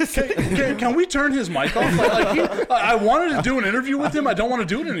not listening? Can we turn his mic off? I wanted to do an interview with him. I don't want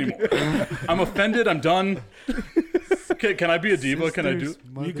to do it anymore. I'm offended. I'm done. Can I be a diva? Can I do?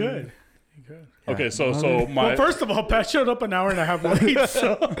 You good? You good? Okay, so my Well, first of all, Pat showed up an hour and a half late.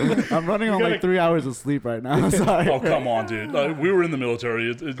 So I'm running on gotta- like 3 hours of sleep right now. Sorry. oh, come on, dude. We were in the military.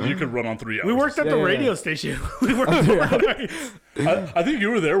 You could run on 3 hours. we worked at the Yeah. radio station. We worked overnight. I think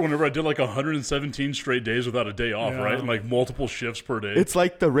you were there whenever I did like 117 straight days without a day off, Yeah. right? And like multiple shifts per day. It's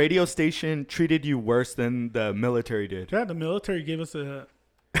like the radio station treated you worse than the military did. Yeah, the military gave us a.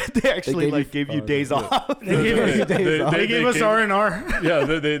 They actually gave you- gave you days off. They gave us, they gave us R&R. Yeah,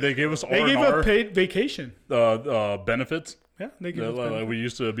 they gave us They gave R&R, us paid vacation. benefits. Yeah, they gave us. benefits. We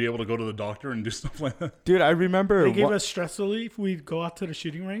used to be able to go to the doctor and do stuff like that. Dude, I remember. They gave us stress relief. We'd go out to the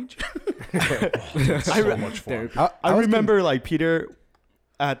shooting range. It's so much fun. I remember like Peter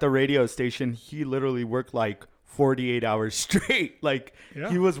at the radio station. He literally worked like 48 hours straight. Like Yeah.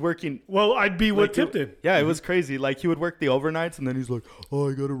 he was working. Well, I'd be with Like, Tipton. Yeah, it was crazy. Like he would work the overnights, and then he's like, "Oh,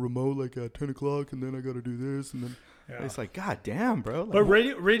 I got a remote like at 10 o'clock, and then I got to do this, and then." Yeah. It's like, God damn, bro. Like, But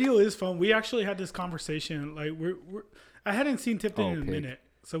radio is fun. We actually had this conversation. Like I hadn't seen Tipton in a pig. minute,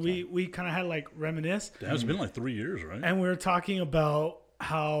 so we kind of had like reminisce, Damn, it's been like 3 years, right? and we were talking about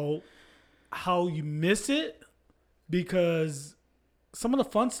how you miss it because some of the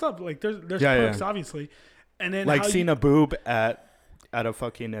fun stuff, like there's Yeah, perks yeah. obviously, and then like how seeing you, a boob at a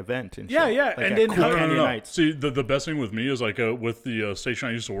fucking event and Yeah, shit. yeah, Like and at then Cool how- Candy No. Nights. See, the best thing with me is like with the station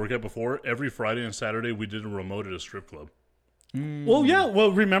I used to work at before, every Friday and Saturday we did a remote at a strip club. Well, yeah.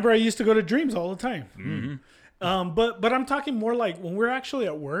 Well, remember I used to go to Dreams all the time. Mm-hmm. But I'm talking more like when we're actually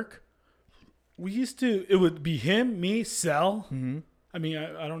at work. We used to. It would be him, me, Sel. Mm-hmm. I mean,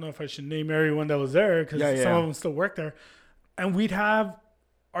 I don't know if I should name everyone that was there because Yeah, some yeah. of them still work there, and we'd have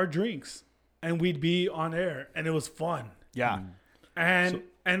our drinks and we'd be on air, and it was fun. Yeah. And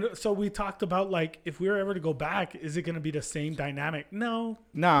so we talked about like if we were ever to go back, is it going to be the same dynamic? No,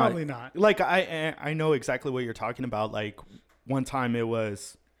 Nah, probably not. Like I know exactly what you're talking about. Like one time it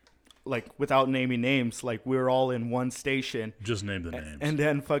was like without naming names, like we were all in one station, Just name the names. and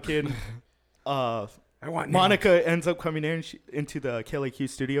then fucking I want Monica ends up coming into the KLAQ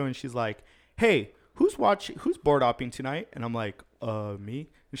studio, and she's like, "Hey, who's board hopping tonight? And I'm like, me.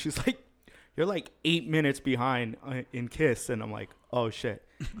 And she's like, you're like 8 minutes behind in Kiss. And I'm like, oh shit.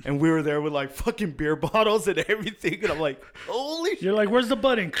 And we were there with like fucking beer bottles and everything. And I'm like, holy shit. You're like, where's the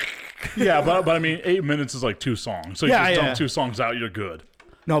button? Yeah, but I mean, 8 minutes is like 2 songs. So you just dump 2 songs out, you're good.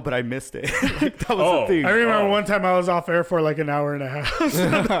 No, but I missed it. Like, that was the thing. I remember one time I was off air for like an hour and a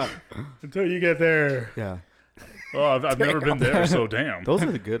half until you get there. Yeah. Oh, I've never been there, so damn. Those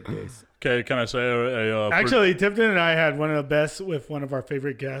are the good days. Okay, can I say Actually, Tipton and I had one of the best with one of our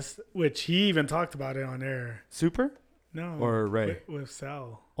favorite guests, which he even talked about it on air. Super? No. Or Ray? With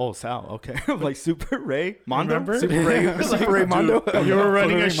Sal. Oh, Sal. Okay. Like Super Ray Mondo? Remember? Super Ray, Super Ray Mondo? You were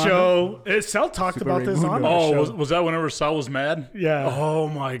running a Super Ray show. Sal talked Super about Ray this on Mondo. our show. was that whenever Sal was mad? Yeah. Oh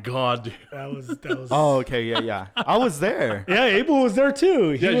my God, dude. That was. Oh, okay. Yeah. I was there. Yeah, Abel was there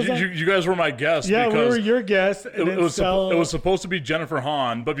too. He Yeah, was you guys were my guests. yeah, we because were your guests. And it was supposed to be Jennifer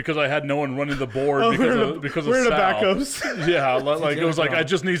Hahn, but because I had no one running the board because we're of the Sal. backups. Yeah, like it was like I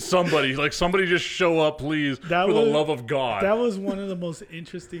just need somebody. Like somebody just show up, please, for the love of God. That was one of the most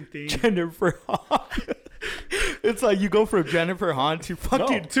interesting things. Jennifer Hahn. It's like you go from Jennifer Hahn to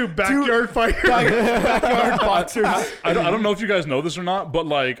fucking To backyard fire. backyard boxers. I don't know if you guys know this or not, but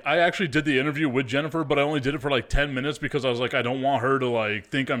like I actually did the interview with Jennifer, but I only did it for like 10 minutes because I was like, I don't want her to like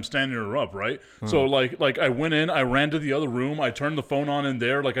think I'm standing her up, right? So like I went in, I ran to the other room, I turned the phone on in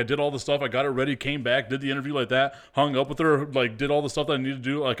there, like I did all the stuff, I got it ready, came back, did the interview like that, hung up with her, like did all the stuff that I needed to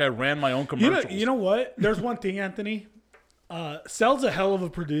do, like I ran my own commercials. You know what? There's one thing, Anthony. Sal's a hell of a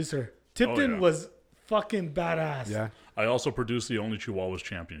producer. Tipton was fucking badass. Yeah. I also produced the only Chihuahuas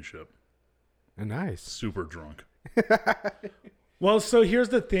championship. Nice. Super drunk. Well, so here's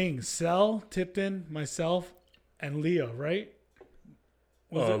the thing. Sal, Tipton, myself, and Leo, right?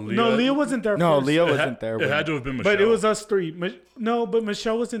 No, Leo wasn't there No, first. Leo wasn't there. It had to have been Michelle. But it was us three. No, but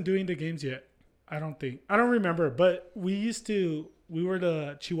Michelle wasn't doing the games yet. I don't think. I don't remember. But we were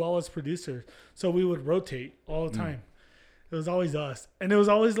the Chihuahuas producers. So we would rotate all the time. It was always us. And it was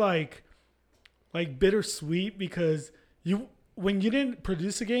always like bittersweet because when you didn't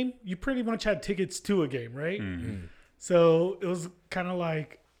produce a game, you pretty much had tickets to a game, right? Mm-hmm. So it was kind of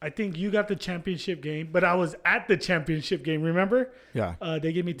like, I think you got the championship game, but I was at the championship game, remember? Yeah.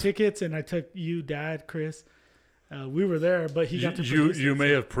 They gave me tickets and I took you, Dad, Chris. We were there, but he got to produce You may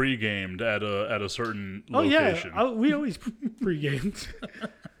have pre-gamed at a certain location. Oh, yeah. We always pre-gamed.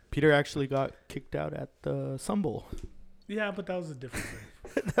 Peter actually got kicked out at the Sun Bowl. Yeah, but that was a different thing.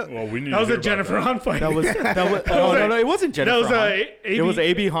 Well, we need That was to a Jennifer Hahn fight. That was no, it wasn't Jennifer Hahn. It was AB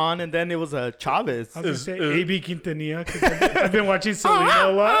AB Hahn, and then it was Chavez. I was going to say AB Quintanilla, 'cause I've been watching Selena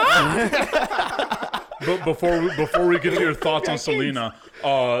a lot. But before we get to your thoughts on Selena,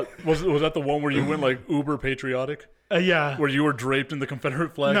 was that the one where you went like uber patriotic? Yeah. Where you were draped in the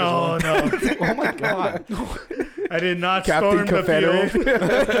Confederate flag? No. Oh my God. I did not Captain storm the field.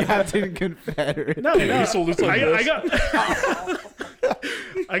 Confederate. Captain Confederate. No. He salutes like this.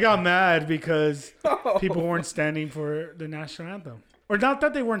 I got mad because people weren't standing for the national anthem. Or not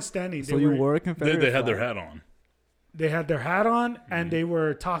that they weren't standing. So you wore a Confederate They had their flag? hat on. They had their hat on and they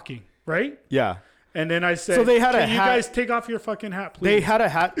were talking, right? Yeah. And then I said, So they had "Can a you hat- guys take off your fucking hat, please?" They had a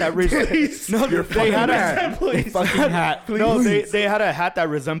hat that Please. No, they had a hat. Please. Fucking hat. No, they had a hat that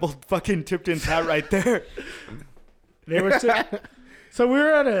resembled fucking Tipton's hat right there. They were so we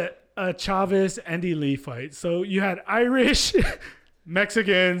were at a Chavez Andy Lee fight. So you had Irish,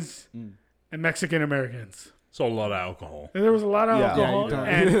 Mexicans, and Mexican Americans. So a lot of alcohol. And there was a lot of Yeah. alcohol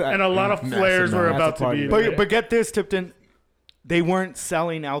Yeah, and a lot of flares were massive about to party. be. But get this, Tipton. They weren't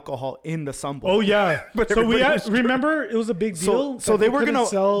selling alcohol in the Sun Bowl. Oh yeah, so we everybody had, was remember it was a big deal. So that they were couldn't gonna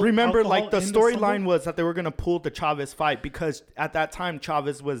sell remember alcohol like the in Sun Bowl? storyline was that they were gonna pull the Chavez fight because at that time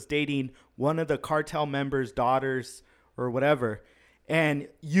Chavez was dating one of the cartel members' daughters or whatever, and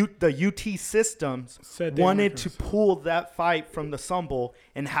the UT systems Said they wanted weren't to gonna pull that fight from the Sun Bowl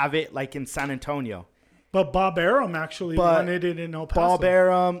and have it like in San Antonio. But Bob Arum actually But wanted it in El Paso. Bob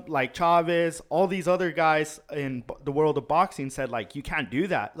Arum, like Chavez, all these other guys in the world of boxing said like you can't do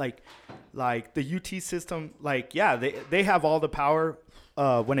that. Like the UT system, like yeah, they have all the power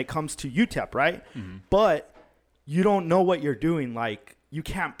when it comes to UTEP, right? Mm-hmm. But you don't know what you're doing. Like you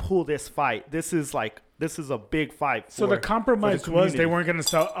can't pull this fight. This is a big fight. So the compromise was they community. weren't going to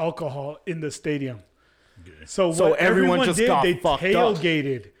sell alcohol in the stadium. Okay. So what So everyone just did, got they fucked up.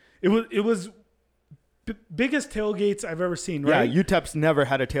 tailgated. It was biggest tailgates I've ever seen, right? Yeah, UTEP's never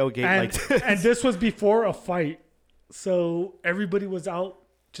had a tailgate and, like this. and this was before a fight. So everybody was out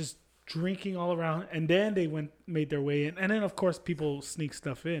just drinking all around, and then they made their way in. And then, of course, people sneak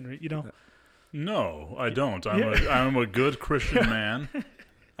stuff in, right? You know? No, I don't. I'm a good Christian man.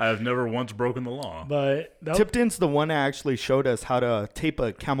 I have never once broken the law. But Tipton's the one that actually showed us how to tape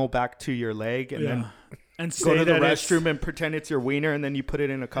a camelback to your leg and then and go to the that it's- restroom and pretend it's your wiener, and then you put it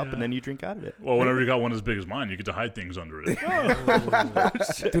in a cup and then you drink out of it. Well, whenever you got one as big as mine, you get to hide things under it.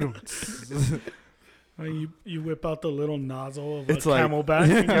 You whip out the little nozzle of It's a like- camelback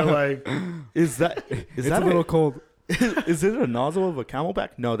and you're like, Is that It's a little cold. Is it a nozzle of a camelback?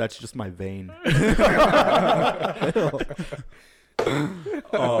 No, that's just my vein.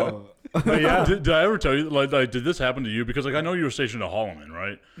 But yeah, did I ever tell you, like, did this happen to you? Because, like, I know you were stationed at Holloman,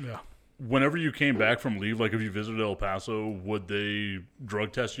 right? yeah. Whenever you came back from leave, like, if you visited El Paso, would they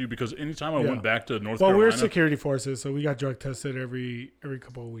drug test you? Because anytime I went back to North Well, Carolina... we're security forces, so we got drug tested every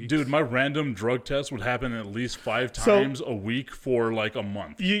couple of weeks. Dude, my random drug test would happen at least 5 times a week for, like, a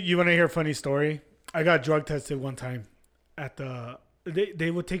month. You want to hear a funny story? I got drug tested one time at the...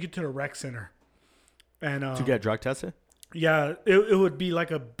 They would take you to the rec center. And To get drug tested? yeah, it would be like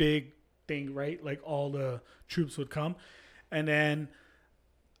a big thing, right? Like all the troops would come. And then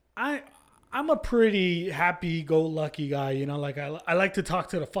I'm a pretty happy-go-lucky guy, you know? Like I like to talk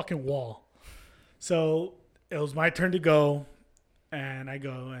to the fucking wall. So it was my turn to go. And I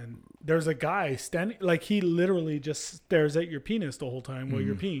go, and there's a guy standing, like he literally just stares at your penis the whole time while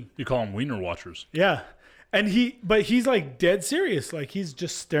you're peeing. You call them wiener watchers. Yeah. And he's like dead serious. Like he's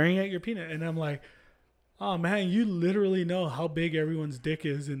just staring at your penis. And I'm like, oh man, you literally know how big everyone's dick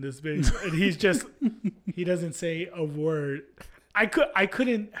is in this video. And he doesn't say a word. I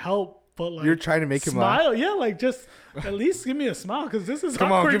couldn't help but like You're trying to make him laugh. smile. Yeah, like just at least give me a smile because this is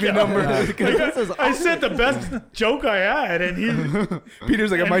Come on, awkward. give me a number. I said the best joke I had, and he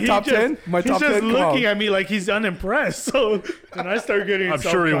Peter's like, and my he top just- 10? My top 10? He's just Come looking on. at me like he's unimpressed. So then I start getting I'm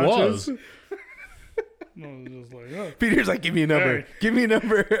sure he self-conscious. was. I was just like, oh. Peter's like, give me a number. Hey. Give me a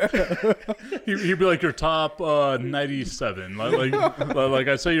number. He'd be like your top 97. Like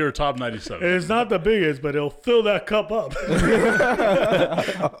I say, you're a top 97. It's not the biggest, but it'll fill that cup up.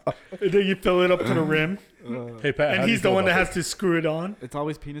 And then you fill it up to the rim, Hey Pat, how and do you he's the feel one that about has to screw it on. It's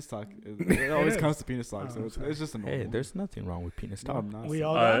always penis talk. It always comes to penis talk, so it's just a normal. Hey, there's nothing wrong with penis No, talk. I'm not. We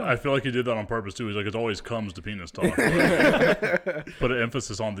all this? got I feel like he did that on purpose too. He's like, it always comes to penis talk. Put an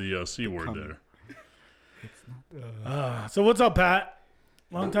emphasis on the C word there. So what's up, Pat?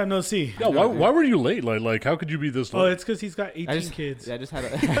 Long time no see. Yeah, why were you late? Like how could you be this Oh, late? it's because he's got 18 kids. Yeah, I just had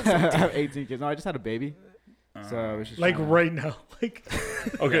I have 18 kids. No, I just had a baby. So I was just Like trying to- right now. Like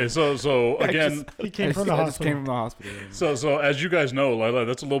Okay, so again, he came from the I just came hospital. from the hospital. so as you guys know, like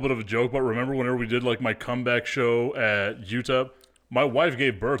that's a little bit of a joke. But remember, whenever we did like my comeback show at UTEP, my wife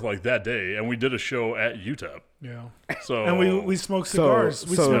gave birth like that day, and we did a show at UTEP. Yeah. So And we smoked cigars.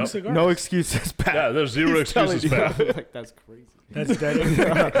 we smoked cigars. no excuses, Pat. yeah, there's zero excuses. Pat. Like that's crazy. That's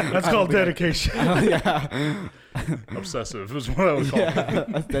That's called dedication. Obsessive is what I would call it. Yeah,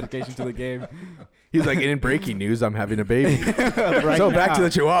 that's dedication to the game. He's like, in breaking news, I'm having a baby. So back to the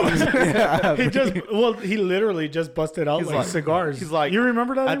Chihuahuas. He literally just busted out like cigars. He's like, you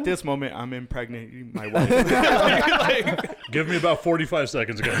remember that? At this moment, I'm impregnating my wife. Give me about 45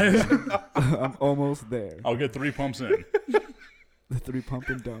 seconds, guys. I'm almost there. I'll get 3 pumps in. The 3 pump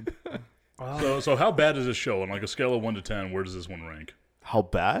and dump. So how bad is this show? On like a scale of 1 to 10, where does this one rank? How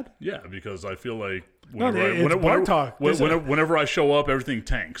bad? Yeah, because I feel like No, whenever, it's bar talk. whenever I show up, everything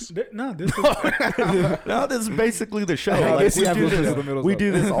tanks. No, this is No, this is basically the show. Yeah, Like, this we is do the this, middle we zone.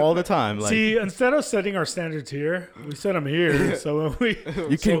 do this all the time. Like, see. Instead of setting our standards here, we set them here. So when we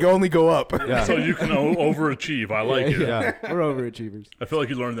You can only go up. So you can overachieve. I like it. yeah. We're overachievers. I feel like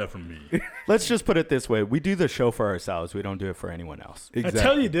you learned that from me. Let's just put it this way: we do the show for ourselves. We don't do it for anyone else. I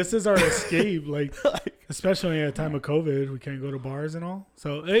tell you, this is our escape. Like, especially at a time of COVID, we can't go to bars and all.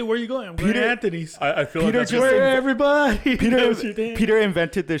 So hey, where you going? I'm going to Anthony's. I feel Peter like that's just- just, Where everybody knows your thing. Peter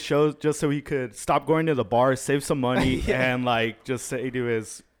invented this show just so he could stop going to the bar, save some money, and like just say to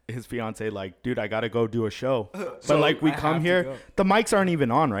his fiance, like, dude, I gotta go do a show. But like, we I come have to here, go. the mics aren't even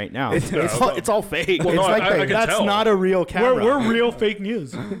on right now. It's Yeah. it's all fake. Well, no, it's like I can that's tell. not a real camera. We're real fake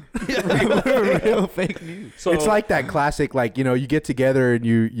news. real fake news. so, It's like that classic, like, you know, you get together and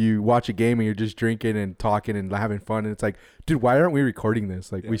you watch a game and you're just drinking and talking and having fun. And it's like, dude, why aren't we recording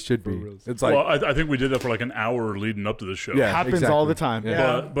this? Like, we should be. reals. It's like, well, I think we did that for like an hour leading up to the show. Yeah. Happens exactly. all the time.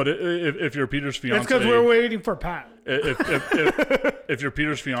 Yeah. But if you're Peter's fiance, It's because we're waiting for Pat. if you're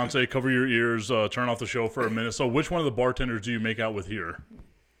Peter's fiance, cover your ears, turn off the show for a minute. So which one of the bartenders do you make out with here?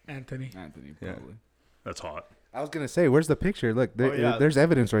 Anthony. Anthony, probably. That's hot. I was gonna say, where's the picture? Look, yeah. there's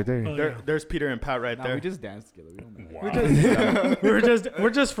evidence right there. There, there's Peter and Pat right Nah, there. we just danced together. We don't know. Wow. We're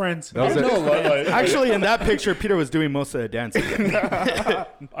just friends. That was it. No, like, Actually, in that picture, Peter was doing most of the dancing. I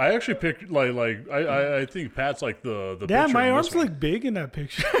actually picked I think Pat's like the Damn, picture my in arms this one. look big in that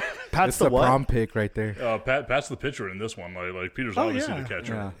picture. Pat's It's the the what? prom pic right there. Pat's the pitcher in this one. Like Peter's Oh, obviously yeah. the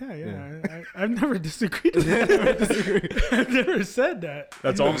catcher. Yeah. I've never disagreed with that. I've never said that.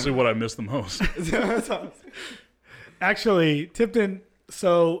 That's honestly what I miss the most. Actually, Tipton,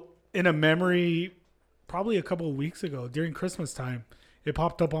 so in a memory, probably a couple of weeks ago during Christmas time, it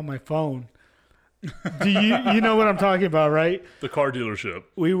popped up on my phone. Do you know what I'm talking about, right? The car dealership.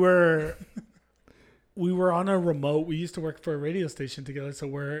 We were on a remote. We used to work for a radio station together, so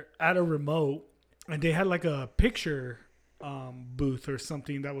we're at a remote, and they had like a picture booth or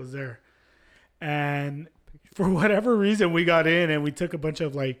something that was there, and for whatever reason, we got in and we took a bunch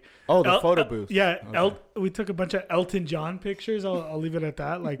of like The photo booth. Yeah, we took a bunch of Elton John pictures. I'll leave it at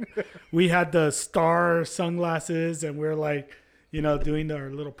that. Like we had the star sunglasses and we're like, doing our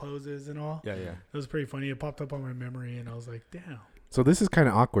little poses and all. Yeah. It was pretty funny. It popped up on my memory and I was like, damn. So this is kind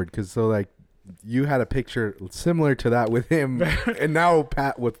of awkward because you had a picture similar to that with him, and now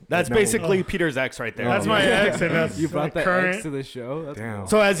Pat with That's now- basically Peter's ex right there. That's my ex and that's You brought my the current. X to the show. That's Damn. cool.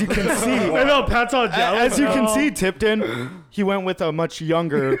 So as you can see, I know Pat's all jealous. as you can Oh. see, Tipton, he went with a much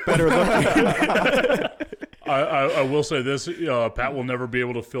younger, better looking. I will say this: Pat will never be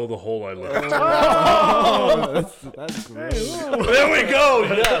able to fill the hole I left. That's great. There we go.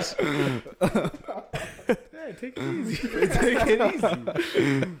 Yes. Hey, take it easy. Take it easy.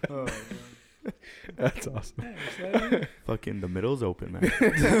 That's awesome. Fucking the middle's open, man.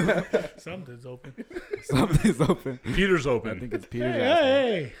 Something's open. Something's open. Peter's I open. think it's Peter's Hey,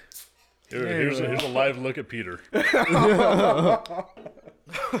 ass. hey. Here's a live look at Peter. That's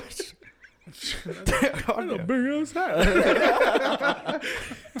a big ass hat.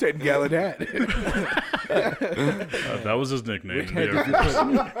 10-gallon hat. That was his nickname. Which head did you put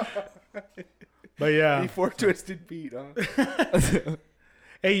in? But yeah. Before Twisted Pete, huh?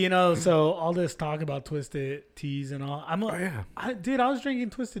 Hey, so all this talk about Twisted Teas and all. Yeah. I was drinking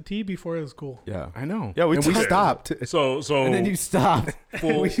Twisted Tea before it was cool. Yeah. I know. Yeah, we and we took- stopped. So And then you stopped.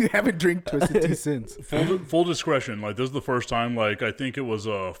 full, We haven't drank Twisted Tea since. full discretion. Like this is the first time. Like I think it was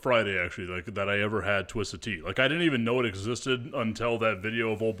Friday actually. Like that I ever had Twisted Tea. Like I didn't even know it existed until that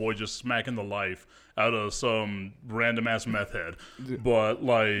video of old boy just smacking the life out of some random ass meth head. But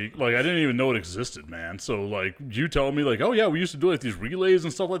like I didn't even know it existed, man. So like you telling me like, oh yeah, we used to do like these relays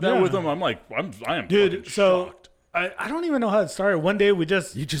and stuff like that Yeah. with them. I'm like, I am Dude, fucking so shocked. I don't even know how it started. One day we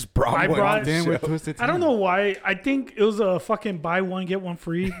just You just brought I one brought- on the Then show. with Twisted Tea. I don't know why. I think it was a fucking buy one get one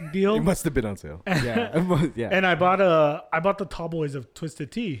free deal. It must have been on sale. Yeah. Yeah. And I bought the tall boys of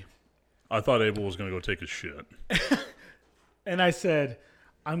Twisted Tea. I thought Abel was gonna go take his shit. And I said,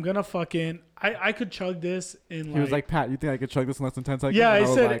 I'm gonna fucking I could chug this in He was like, Pat, you think I could chug this in less than 10 seconds? yeah, And I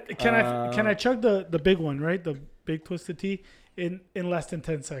was said, like, can I chug the big one, right? The big Twisted Tea in less than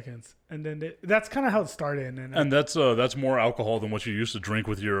 10 seconds. And then that's kind of how it started. And that's more alcohol than what you used to drink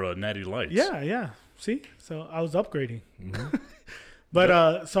with your Natty Lights. yeah. See? So I was upgrading.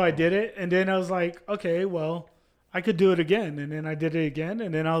 But so I did it and then I was like, okay, well, I could do it again. And then I did it again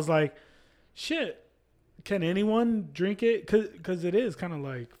and then I was like, shit, can anyone drink it? Cuz it is kind of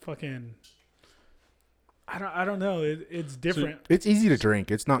like fucking I don't know. It's different. It's easy to drink.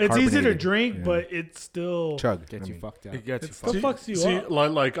 It's not. It's easy to carbonated. drink, Yeah. but it's still chug. Get I you mean. fucked up. It gets it you still fucked. fucks you See, up.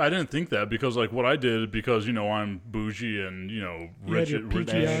 like I didn't think that because like what I did because I'm bougie and You rich, had your rich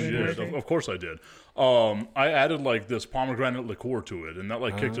pinky as out and shit. everything? Of course I did. I added like this pomegranate liqueur to it, and that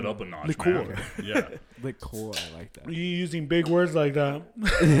like kicked it up a notch. Liqueur. Man. Yeah. Like, cool. I like that. Are you using big words like that?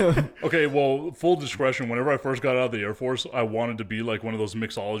 Okay. Well, full discretion. Whenever I first got out of the Air Force, I wanted to be like one of those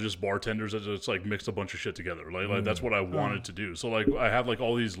mixologist bartenders that just like mixed a bunch of shit together. Like that's what I wanted to do. So like I have like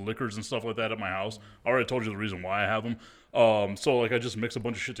all these liquors and stuff like that at my house. I already told you the reason why I have them. So like I just mix a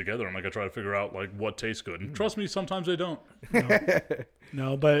bunch of shit together and like I try to figure out like what tastes good. And trust me, sometimes they don't.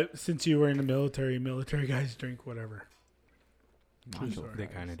 No, but since you were in the military guys drink whatever. They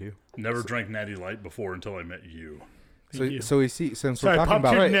kind of do. Never drank Natty Light before until I met you. you. So we see since So we're I talking popped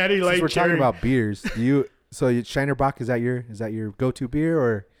about your Natty since Light we're cherry. talking about beers. Do you Shiner Bock is that your go-to beer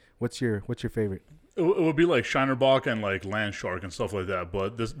or what's your favorite? It would be like Shiner Bock and like Land Shark and stuff like that.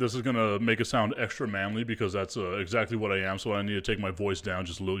 But this is gonna make it sound extra manly because that's exactly what I am. So I need to take my voice down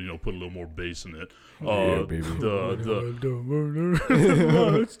just a little, put a little more bass in it. Yeah, baby.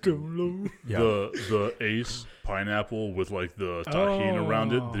 The Ace pineapple with like the tahini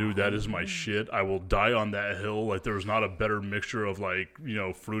around it, dude, that is my shit. I will die on that hill. Like there's not a better mixture of like, you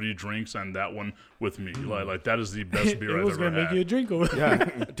know, fruity drinks and that one with me. Like that is the best beer I've ever had. It was gonna make you a drink over Yeah,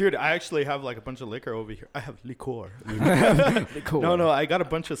 dude, I actually have like a bunch of liquor over here. I have liqueur. Cool. No, I got a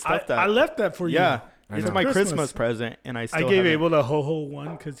bunch of stuff I left that for you. Yeah, it's know. my Christmas. Christmas present, and I still I gave haven't- Abel the ho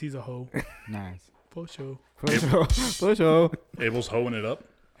one because he's a hoe. Nice. For sure. For sure. Abel's hoeing it up.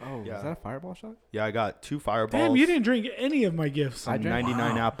 Oh, Yeah. is that a fireball shot? Yeah, I got 2 fireballs. Damn, you didn't drink any of my gifts. Some I drank-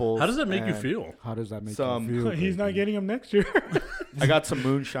 99 apples. How does that make you and feel? How does that make Some- you feel? He's not getting them next year. I got some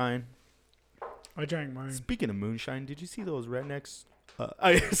moonshine. I drank mine. Speaking of moonshine, did you see those rednecks?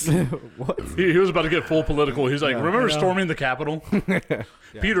 What? He was about to get full political. He's like, Yeah. remember I know. storming the Capitol?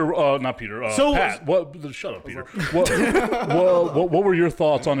 Peter, not Peter. So- Pat. Shut up, Peter. What were your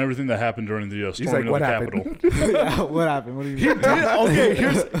thoughts on everything that happened during the storming like, of the "What happened?" Capitol? Yeah, what happened? What do you mean? Okay,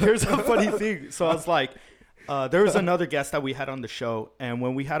 here's a funny thing. So I was like, there was another guest that we had on the show, and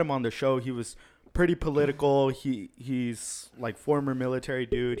when we had him on the show, he was pretty political. He's like former military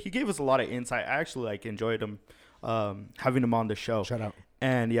dude. He gave us a lot of insight. I actually like enjoyed him having him on the show. Shout out.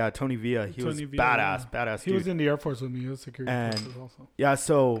 And yeah, Tony Villa, he was Tony Villa, badass He dude. was in the Air Force with me. He was security And- forces also. Yeah,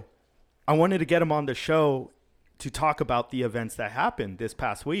 so I wanted to get him on the show to talk about the events that happened this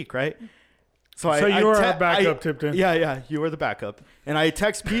past week, right? So you were our backup, Tipton. Yeah, you were the backup. And I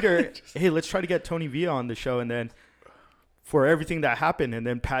text Peter, hey, let's try to get Tony Villa on the show. And then for everything that happened, and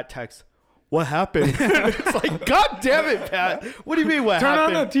then Pat texts, what happened? It's like, God damn it, Pat. What do you mean what Turn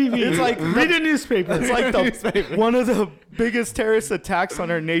happened? on the TV. It's like read a newspaper. It's like one of the biggest terrorist attacks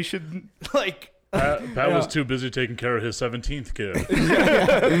on our nation. Like, Pat was too busy taking care of his 17th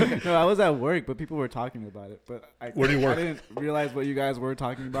kid. No, I was at work, but people were talking about it. But Where do you work? I didn't realize what you guys were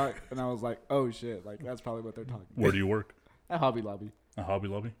talking about, and I was like, "Oh shit!" Like that's probably what they're talking about. Where do you work? At Hobby Lobby. A Hobby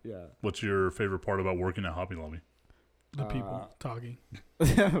Lobby? Yeah. What's your favorite part about working at Hobby Lobby? The people talking.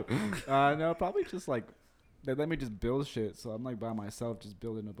 No, probably just like they let me just build shit. So I'm like by myself, just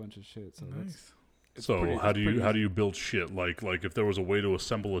building a bunch of shit. So Nice. it's So pretty- how it's do pretty you build shit? Like if there was a way to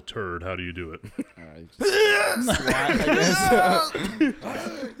assemble a turd, how do you do it? just squat, I guess.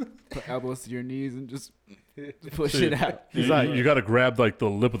 Put elbows to your knees and just push it out. You got to grab like the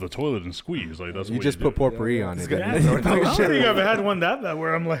lip of the toilet and squeeze. Like that's You what just you put do. potpourri on it. Yeah, I don't think I've had one that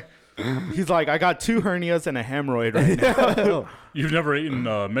where I'm like, he's like, I got 2 hernias and a hemorrhoid right now. You've never eaten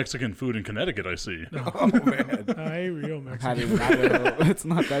Mexican food in Connecticut, I see. I ain't real Had Mexican. it, I don't know. It's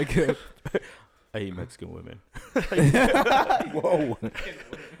not that good. I hate Mexican women. Whoa.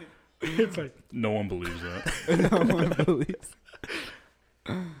 It's like, No one believes that. No one believes.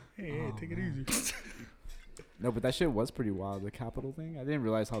 hey, take it easy. No, but that shit was pretty wild. The Capitol thing. I didn't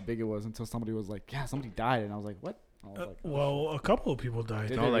realize how big it was until somebody was like, "Yeah, somebody died," and I was like, "What?" I was like, Well, a couple of people died.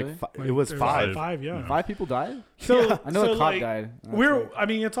 Did No, they like really? it was There 5. 5, yeah. 5 people died. So I know so a cop like, died. That's We're, like- I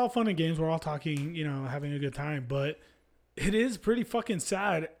mean, it's all fun and games. We're all talking, having a good time, but it is pretty fucking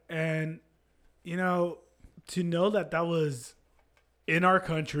sad. And, to know that was in our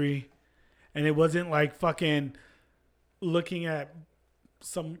country and it wasn't like fucking looking at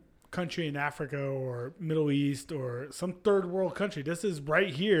some country in Africa or Middle East or some third world country. This is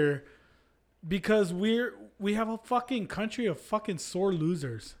right here because we have a fucking country of fucking sore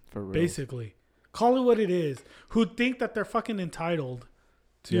losers. For real. Basically, call it what it is, who think that they're fucking entitled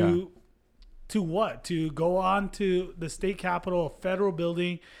to what? To go on to the state capitol, a federal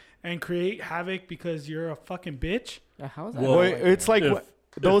building, and create havoc because you're a fucking bitch? Yeah, how is that? Well, Well, it's like if-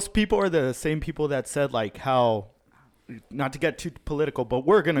 those people are the same people that said like how, not to get too political, but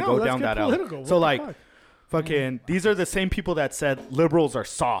we're gonna go let's down get that alley. political. So What the like, fuck? fucking, these are the same people that said liberals are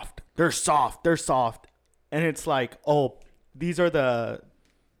soft. They're soft. They're soft, and it's like, oh,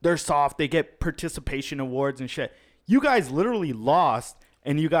 they're soft. They get participation awards and shit. You guys literally lost,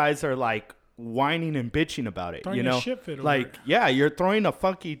 and you guys are like whining and bitching about it. Throwing a shit fit over like it. yeah, you're throwing a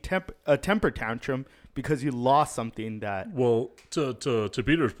funky temper tantrum because you lost something that. Well, to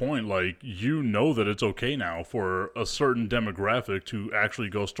Peter's point, like that it's okay now for a certain demographic to actually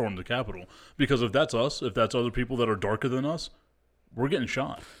go storm the Capitol, because if that's us, if that's other people that are darker than us, we're getting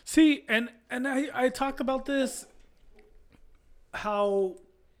shot. See, and I talked about this, how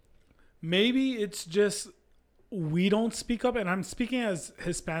maybe it's just we don't speak up, and I'm speaking as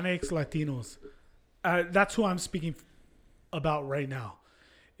Hispanics, Latinos. That's who I'm speaking about right now,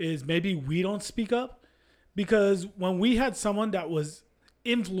 is maybe we don't speak up, because when we had someone that was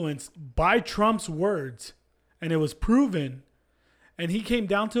influenced by Trump's words, and it was proven, and he came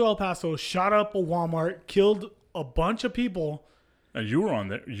down to El Paso, shot up a Walmart, killed a bunch of people. And you were on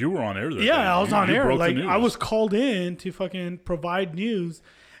there. You were on air. That day. Yeah, I was on You air. broke the Like news. I was called in to fucking provide news,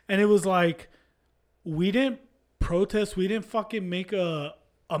 and it was like we didn't protest. We didn't fucking make a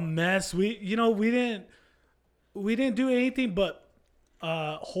mess. We didn't do anything but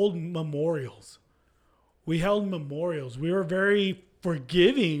hold memorials. We held memorials. We were very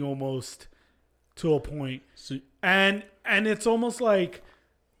forgiving almost to a point. And it's almost like,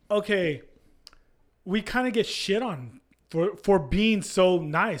 okay, we kind of get shit on for being so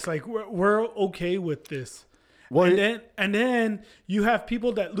nice. Like we're okay with this. Well, and then you have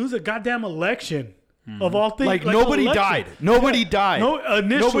people that lose a goddamn election of all things. Like nobody died. Nobody died. No,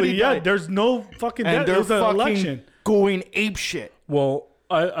 initially, Nobody died. there's no fucking death. And they're It was an fucking election. going ape shit. Well,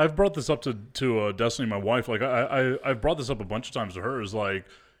 I've brought this up to Destiny, my wife. Like I've brought this up a bunch of times to her. Is like,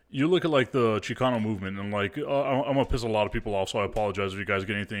 you look at like the Chicano movement, and like I'm gonna piss a lot of people off, so I apologize if you guys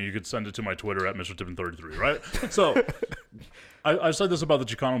get anything. You could send it to my Twitter at Mr. Tipton33, right? So I've said this about the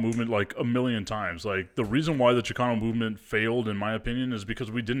Chicano movement like a million times. Like the reason why the Chicano movement failed, in my opinion, is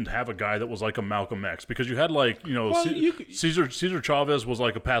because we didn't have a guy that was like a Malcolm X. Because you had like Cesar Chavez was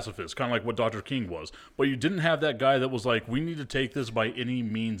like a pacifist, kind of like what Dr. King was. But you didn't have that guy that was like, we need to take this by any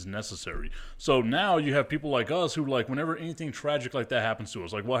means necessary. So now you have people like us who like, whenever anything tragic like that happens to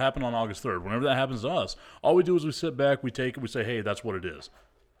us, like what happened on August 3rd, whenever that happens to us, all we do is we sit back, we take it, we say, hey, that's what it is.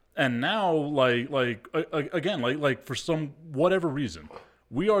 And now, like for some whatever reason,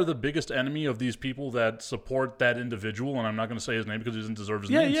 we are the biggest enemy of these people that support that individual. And I'm not going to say his name because he doesn't deserve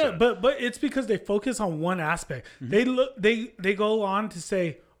his name. Yeah, but it's because they focus on one aspect. Mm-hmm. They go on to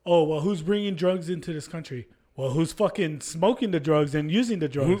say, oh, well, who's bringing drugs into this country? Well, who's fucking smoking the drugs and using the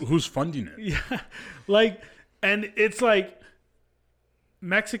drugs? Who's funding it? Yeah, like, and it's like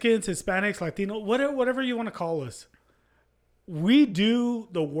Mexicans, Hispanics, Latino, whatever you want to call us. We do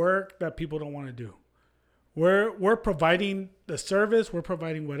the work that people don't want to do. We're providing the service. We're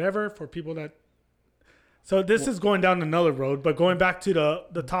providing whatever for people that. So this is going down another road, but going back to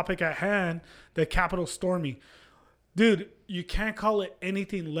the topic at hand, the Capitol storming, dude, you can't call it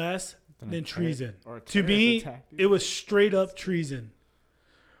anything less than treason. To me, it was straight up treason.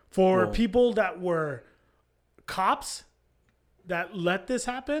 For people that were cops that let this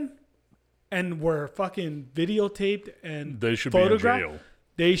happen. And were fucking videotaped and they should photographed.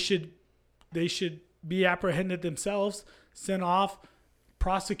 Be in jail. They should be apprehended themselves, sent off,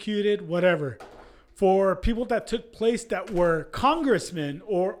 prosecuted, whatever. For people that took place that were congressmen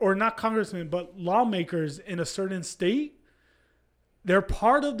or not congressmen, but lawmakers in a certain state, they're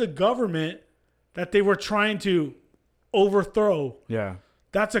part of the government that they were trying to overthrow. Yeah,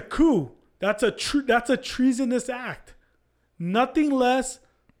 that's a coup. That's a treasonous act. Nothing less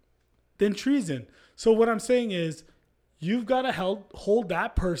than treason. So what I'm saying is, you've got to hold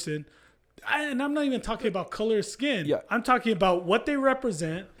that person, and I'm not even talking about color of skin. Yeah. I'm talking about what they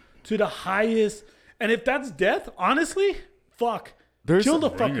represent to the highest. And if that's death, honestly, fuck, kill the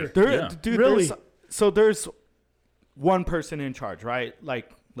fucker. Dude, really? There's one person in charge, right?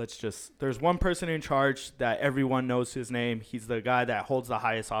 Like, there's one person in charge that everyone knows his name. He's the guy that holds the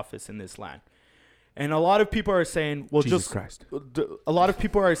highest office in this land. And a lot of people are saying, well, Jesus Christ. A lot of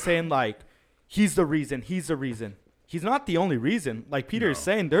people are saying, like, he's the reason. He's not the only reason. Like Peter is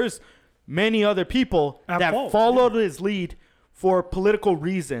saying, there's many other people that followed his lead for political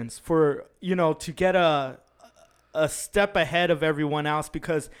reasons, for, to get a step ahead of everyone else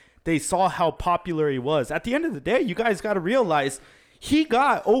because they saw how popular he was. At the end of the day, you guys got to realize he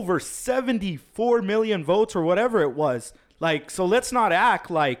got over 74 million votes or whatever it was. Like, so let's not act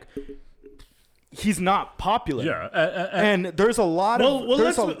like he's not popular. Yeah, and there's a lot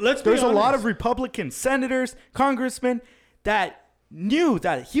of Republican senators, congressmen that knew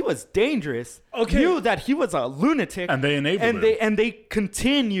that he was dangerous, knew that he was a lunatic, and they enabled him. And they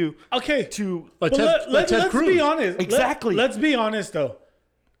continue to. Let's be honest. Exactly. Let's be honest though.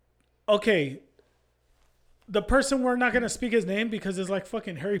 Okay. The person, we're not gonna speak his name because it's like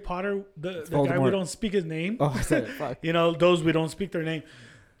fucking Harry Potter. The guy we don't speak his name. Oh, I said it. Fuck. Those we don't speak their name.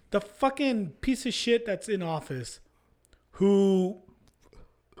 The fucking piece of shit that's in office who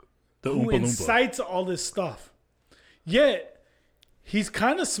incites all this stuff. Yet, he's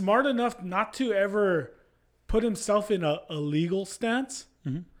kind of smart enough not to ever put himself in a legal stance.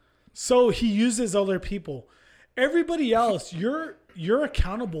 Mm-hmm. So he uses other people. Everybody else, you're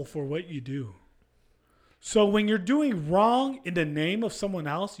accountable for what you do. So when you're doing wrong in the name of someone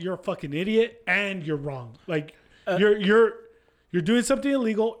else, you're a fucking idiot and you're wrong. Like, you're doing something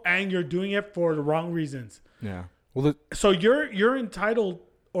illegal and you're doing it for the wrong reasons. Yeah. Well, so you're entitled,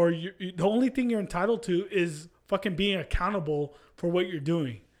 or the only thing you're entitled to is fucking being accountable for what you're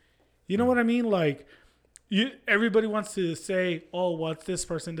doing. You know what I mean? Like, everybody wants to say, oh, what's this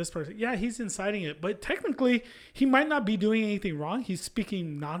person? Yeah, he's inciting it. But technically, he might not be doing anything wrong. He's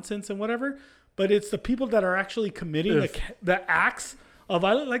speaking nonsense and whatever. but it's the people that are actually committing the acts of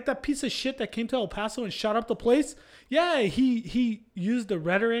violence. Like that piece of shit that came to El Paso and shot up the place. Yeah, he used the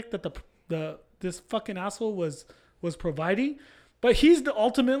rhetoric that this fucking asshole was providing, but he's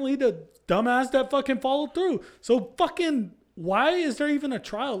ultimately the dumbass that fucking followed through. So fucking why is there even a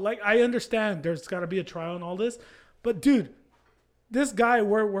trial? Like, I understand there's got to be a trial and all this, but dude, this guy,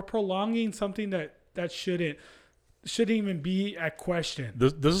 we're prolonging something that shouldn't even be at question.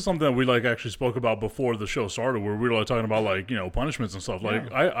 This is something that we like actually spoke about before the show started, where we were like talking about like, you know, punishments and stuff. Like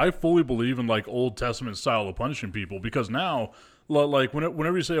I fully believe in like Old Testament style of punishing people, because now like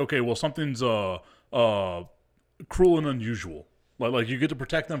whenever you say, okay, well, something's cruel and unusual. Like you get to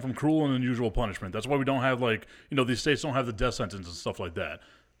protect them from cruel and unusual punishment. That's why we don't have like, you know, these states don't have the death sentence and stuff like that.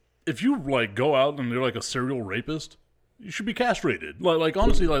 If you like go out and you're like a serial rapist, you should be castrated. Like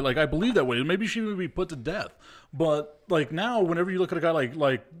honestly, like I believe that way. Maybe she would be put to death. But like now, whenever you look at a guy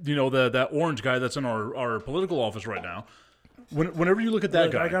like you know that orange guy that's in our political office right now, whenever you look at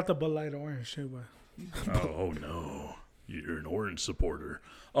that guy, I got the Bud Light orange too, but oh no, you're an orange supporter.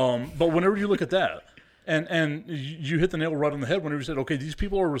 But whenever you look at that. And you hit the nail right on the head whenever you said, okay, these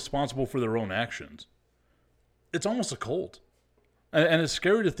people are responsible for their own actions. It's almost a cult. And it's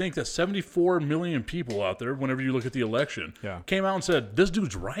scary to think that 74 million people out there, whenever you look at the election, came out and said, this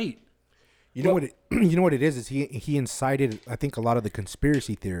dude's right. You know what it is he incited, I think, a lot of the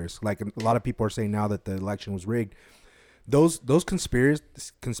conspiracy theorists. Like, a lot of people are saying now that the election was rigged. Those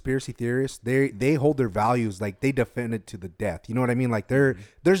conspiracy theorists, they hold their values, like they defend it to the death. You know what I mean? Like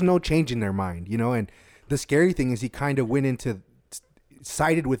there's no change in their mind, you know. And the scary thing is he kind of went into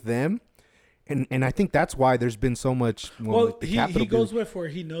sided with them, and I think that's why there's been so much. Well, he goes with where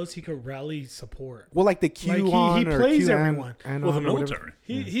he knows he could rally support. Well, like the QAnon, like he plays everyone. Well, the military.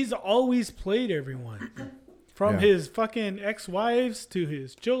 He's always played everyone, from his fucking ex-wives to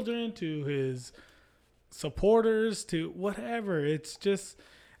his children to his supporters to whatever. It's just,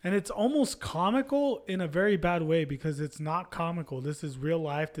 and it's almost comical in a very bad way, because it's not comical. This is real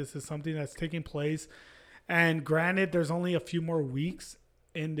life. This is something that's taking place. And granted, there's only a few more weeks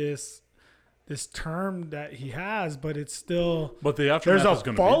in this term that he has, but it's still. But the aftermath is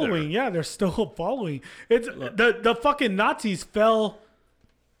going to following. be there. Yeah, there's still a following. It's the fucking Nazis fell.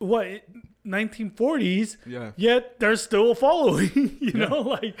 What? 1940s, yet there's still a following. You know,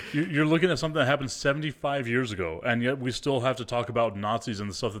 like you're looking at something that happened 75 years ago, and yet we still have to talk about Nazis and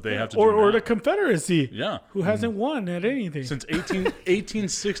the stuff that they have to do or now. the Confederacy, who hasn't won at anything since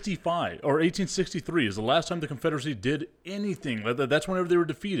 1865 or 1863 is the last time the Confederacy did anything. That's whenever they were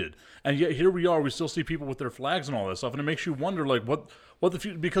defeated, and yet here we are. We still see people with their flags and all that stuff, and it makes you wonder, like what the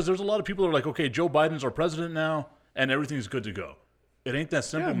future. Because there's a lot of people that are like, okay, Joe Biden's our president now, and everything's good to go. It ain't that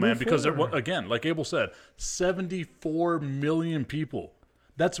simple, man, because again, like Abel said, 74 million people.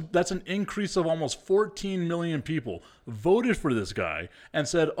 That's an increase of almost 14 million people voted for this guy and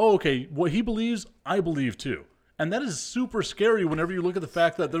said, oh, okay, what he believes, I believe too. And that is super scary whenever you look at the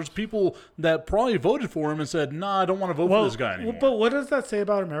fact that there's people that probably voted for him and said, nah, I don't want to vote for this guy anymore. But what does that say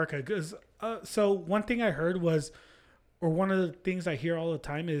about America? Because so one thing I heard was, or one of the things I hear all the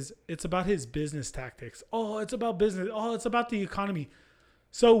time is, it's about his business tactics. Oh, it's about business. Oh, it's about the economy.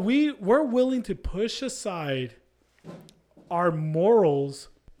 So we're willing to push aside our morals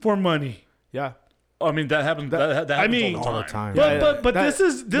for money. Yeah. I mean, that happens. That happens all the time. But this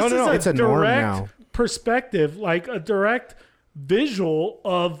is it's a a norm direct now. perspective, like a direct visual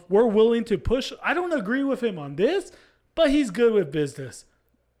of we're willing to push. I don't agree with him on this, but he's good with business,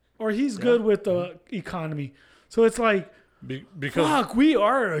 or he's good with the economy. So it's like, because fuck, we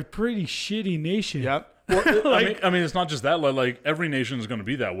are a pretty shitty nation. Yep. Well, I mean, it's not just that. Like every nation is going to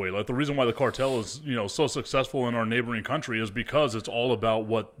be that way. Like the reason why the cartel is, you know, so successful in our neighboring country is because it's all about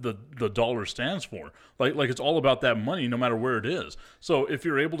what the dollar stands for. Like it's all about that money, no matter where it is. So if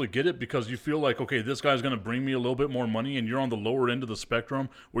you're able to get it because you feel like, okay, this guy's going to bring me a little bit more money, and you're on the lower end of the spectrum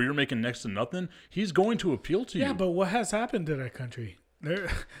where you're making next to nothing, he's going to appeal to you. Yeah, but what has happened to that country?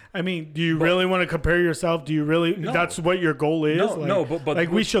 I mean, do you really want to compare yourself? Do you really? No. That's what your goal is. But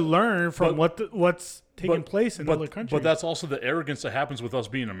we should learn from what's taking place in other countries. But that's also the arrogance that happens with us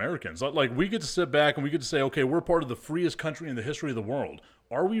being Americans. Like we get to sit back and we get to say, okay, we're part of the freest country in the history of the world.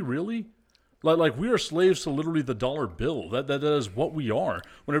 Are we really? Like we are slaves to literally the dollar bill. That is what we are.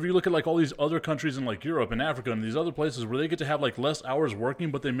 Whenever you look at like all these other countries in like Europe and Africa and these other places where they get to have like less hours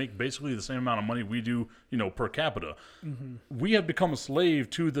working, but they make basically the same amount of money we do, you know, per capita. Mm-hmm. We have become a slave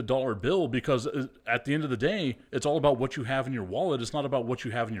to the dollar bill because at the end of the day, it's all about what you have in your wallet. It's not about what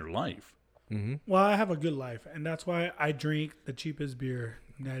you have in your life. Mm-hmm. Well, I have a good life, and that's why I drink the cheapest beer,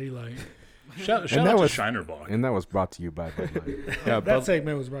 Natty Light. Shout out to Shinerbach. And that was brought to you by Bud Light. That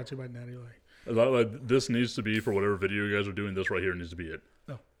segment was brought to you by Natty Light. Like, this needs to be for whatever video you guys are doing. This right here needs to be it.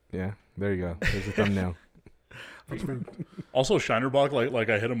 Yeah, there you go. There's a thumbnail. Also, Shinerbach, like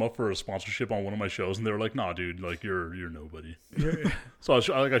I hit him up for a sponsorship on one of my shows, and they were like, "Nah, dude, like you're nobody." So I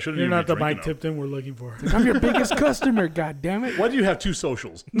shouldn't. You're even not be the Mike now. Tipton we're looking for. I'm your biggest customer. God damn it! Why do you have 2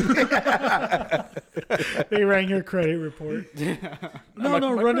 socials? They ran your credit report. No, My run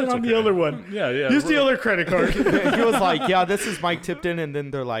it credit's on the okay. other one. Yeah. Use the other credit card. He was like, yeah, this is Mike Tipton. And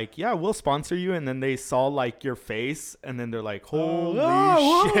then they're like, yeah, we'll sponsor you. And then they saw like your face. And then they're like, holy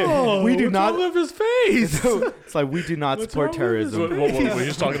shit. We do What's not. wrong with his face? It's like, we do not What's support wrong with So terrorism. what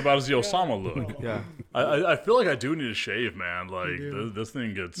he's talking about is the Osama look. Yeah. I feel like I do need to shave, man. Like You do. this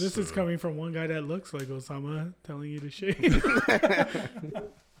thing gets. This is coming from one guy that looks like Osama telling you to shave.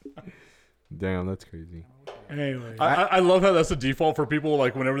 Damn, that's crazy. Anyway, I love how that's the default for people.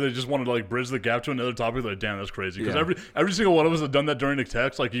 Like whenever they just want to like bridge the gap to another topic, like damn, that's crazy. Because Yeah. every single one of us have done that during the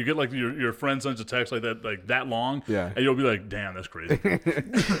text. Like you get like your friend sends a text like that long, Yeah. and you'll be like, damn, that's crazy.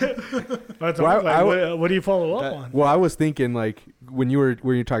 that's Well, all, like, I- what do you follow up on? Well, I was thinking like when you're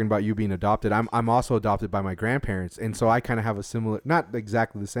talking about you being adopted, I'm also adopted by my grandparents, and so I kind of have a similar, not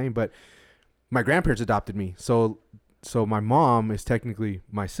exactly the same, but my grandparents adopted me. So my mom is technically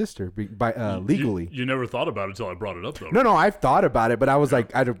my sister legally. You never thought about it until I brought it up, though. No, I've thought about it, but I was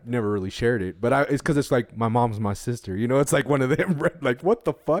like, I've never really shared it. But it's because it's like my mom's my sister. You know, it's like one of them. Like, what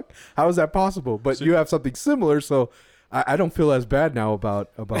the fuck? How is that possible? But you have something similar, so I don't feel as bad now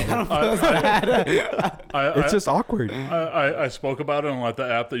about it. It's just awkward. I spoke about it on like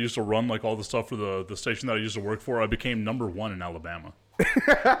the app that used to run like all the stuff for the station that I used to work for. I became #1 in Alabama.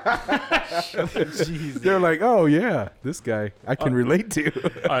 They're like, oh yeah, this guy I can relate to.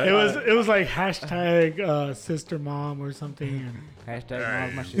 It was like hashtag sister mom or something. And Hashtag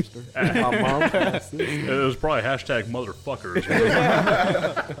mom's my sister. My mom. It was probably hashtag motherfuckers.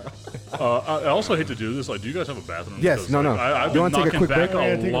 I also hate to do this. Like, do you guys have a bathroom? Yes, Because, no, no. I've You been wanna take a knocking quick back break?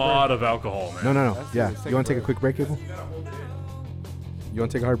 Yeah, a take a lot of alcohol, man. No. Yeah. Let's You want to take a quick break, Abel? You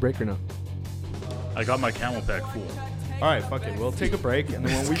want to take a hard break or no? I got my camel pack full. All right, fuck it. We'll take a break. And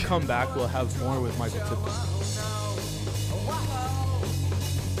then when we come back, we'll have more with Michael Tipton.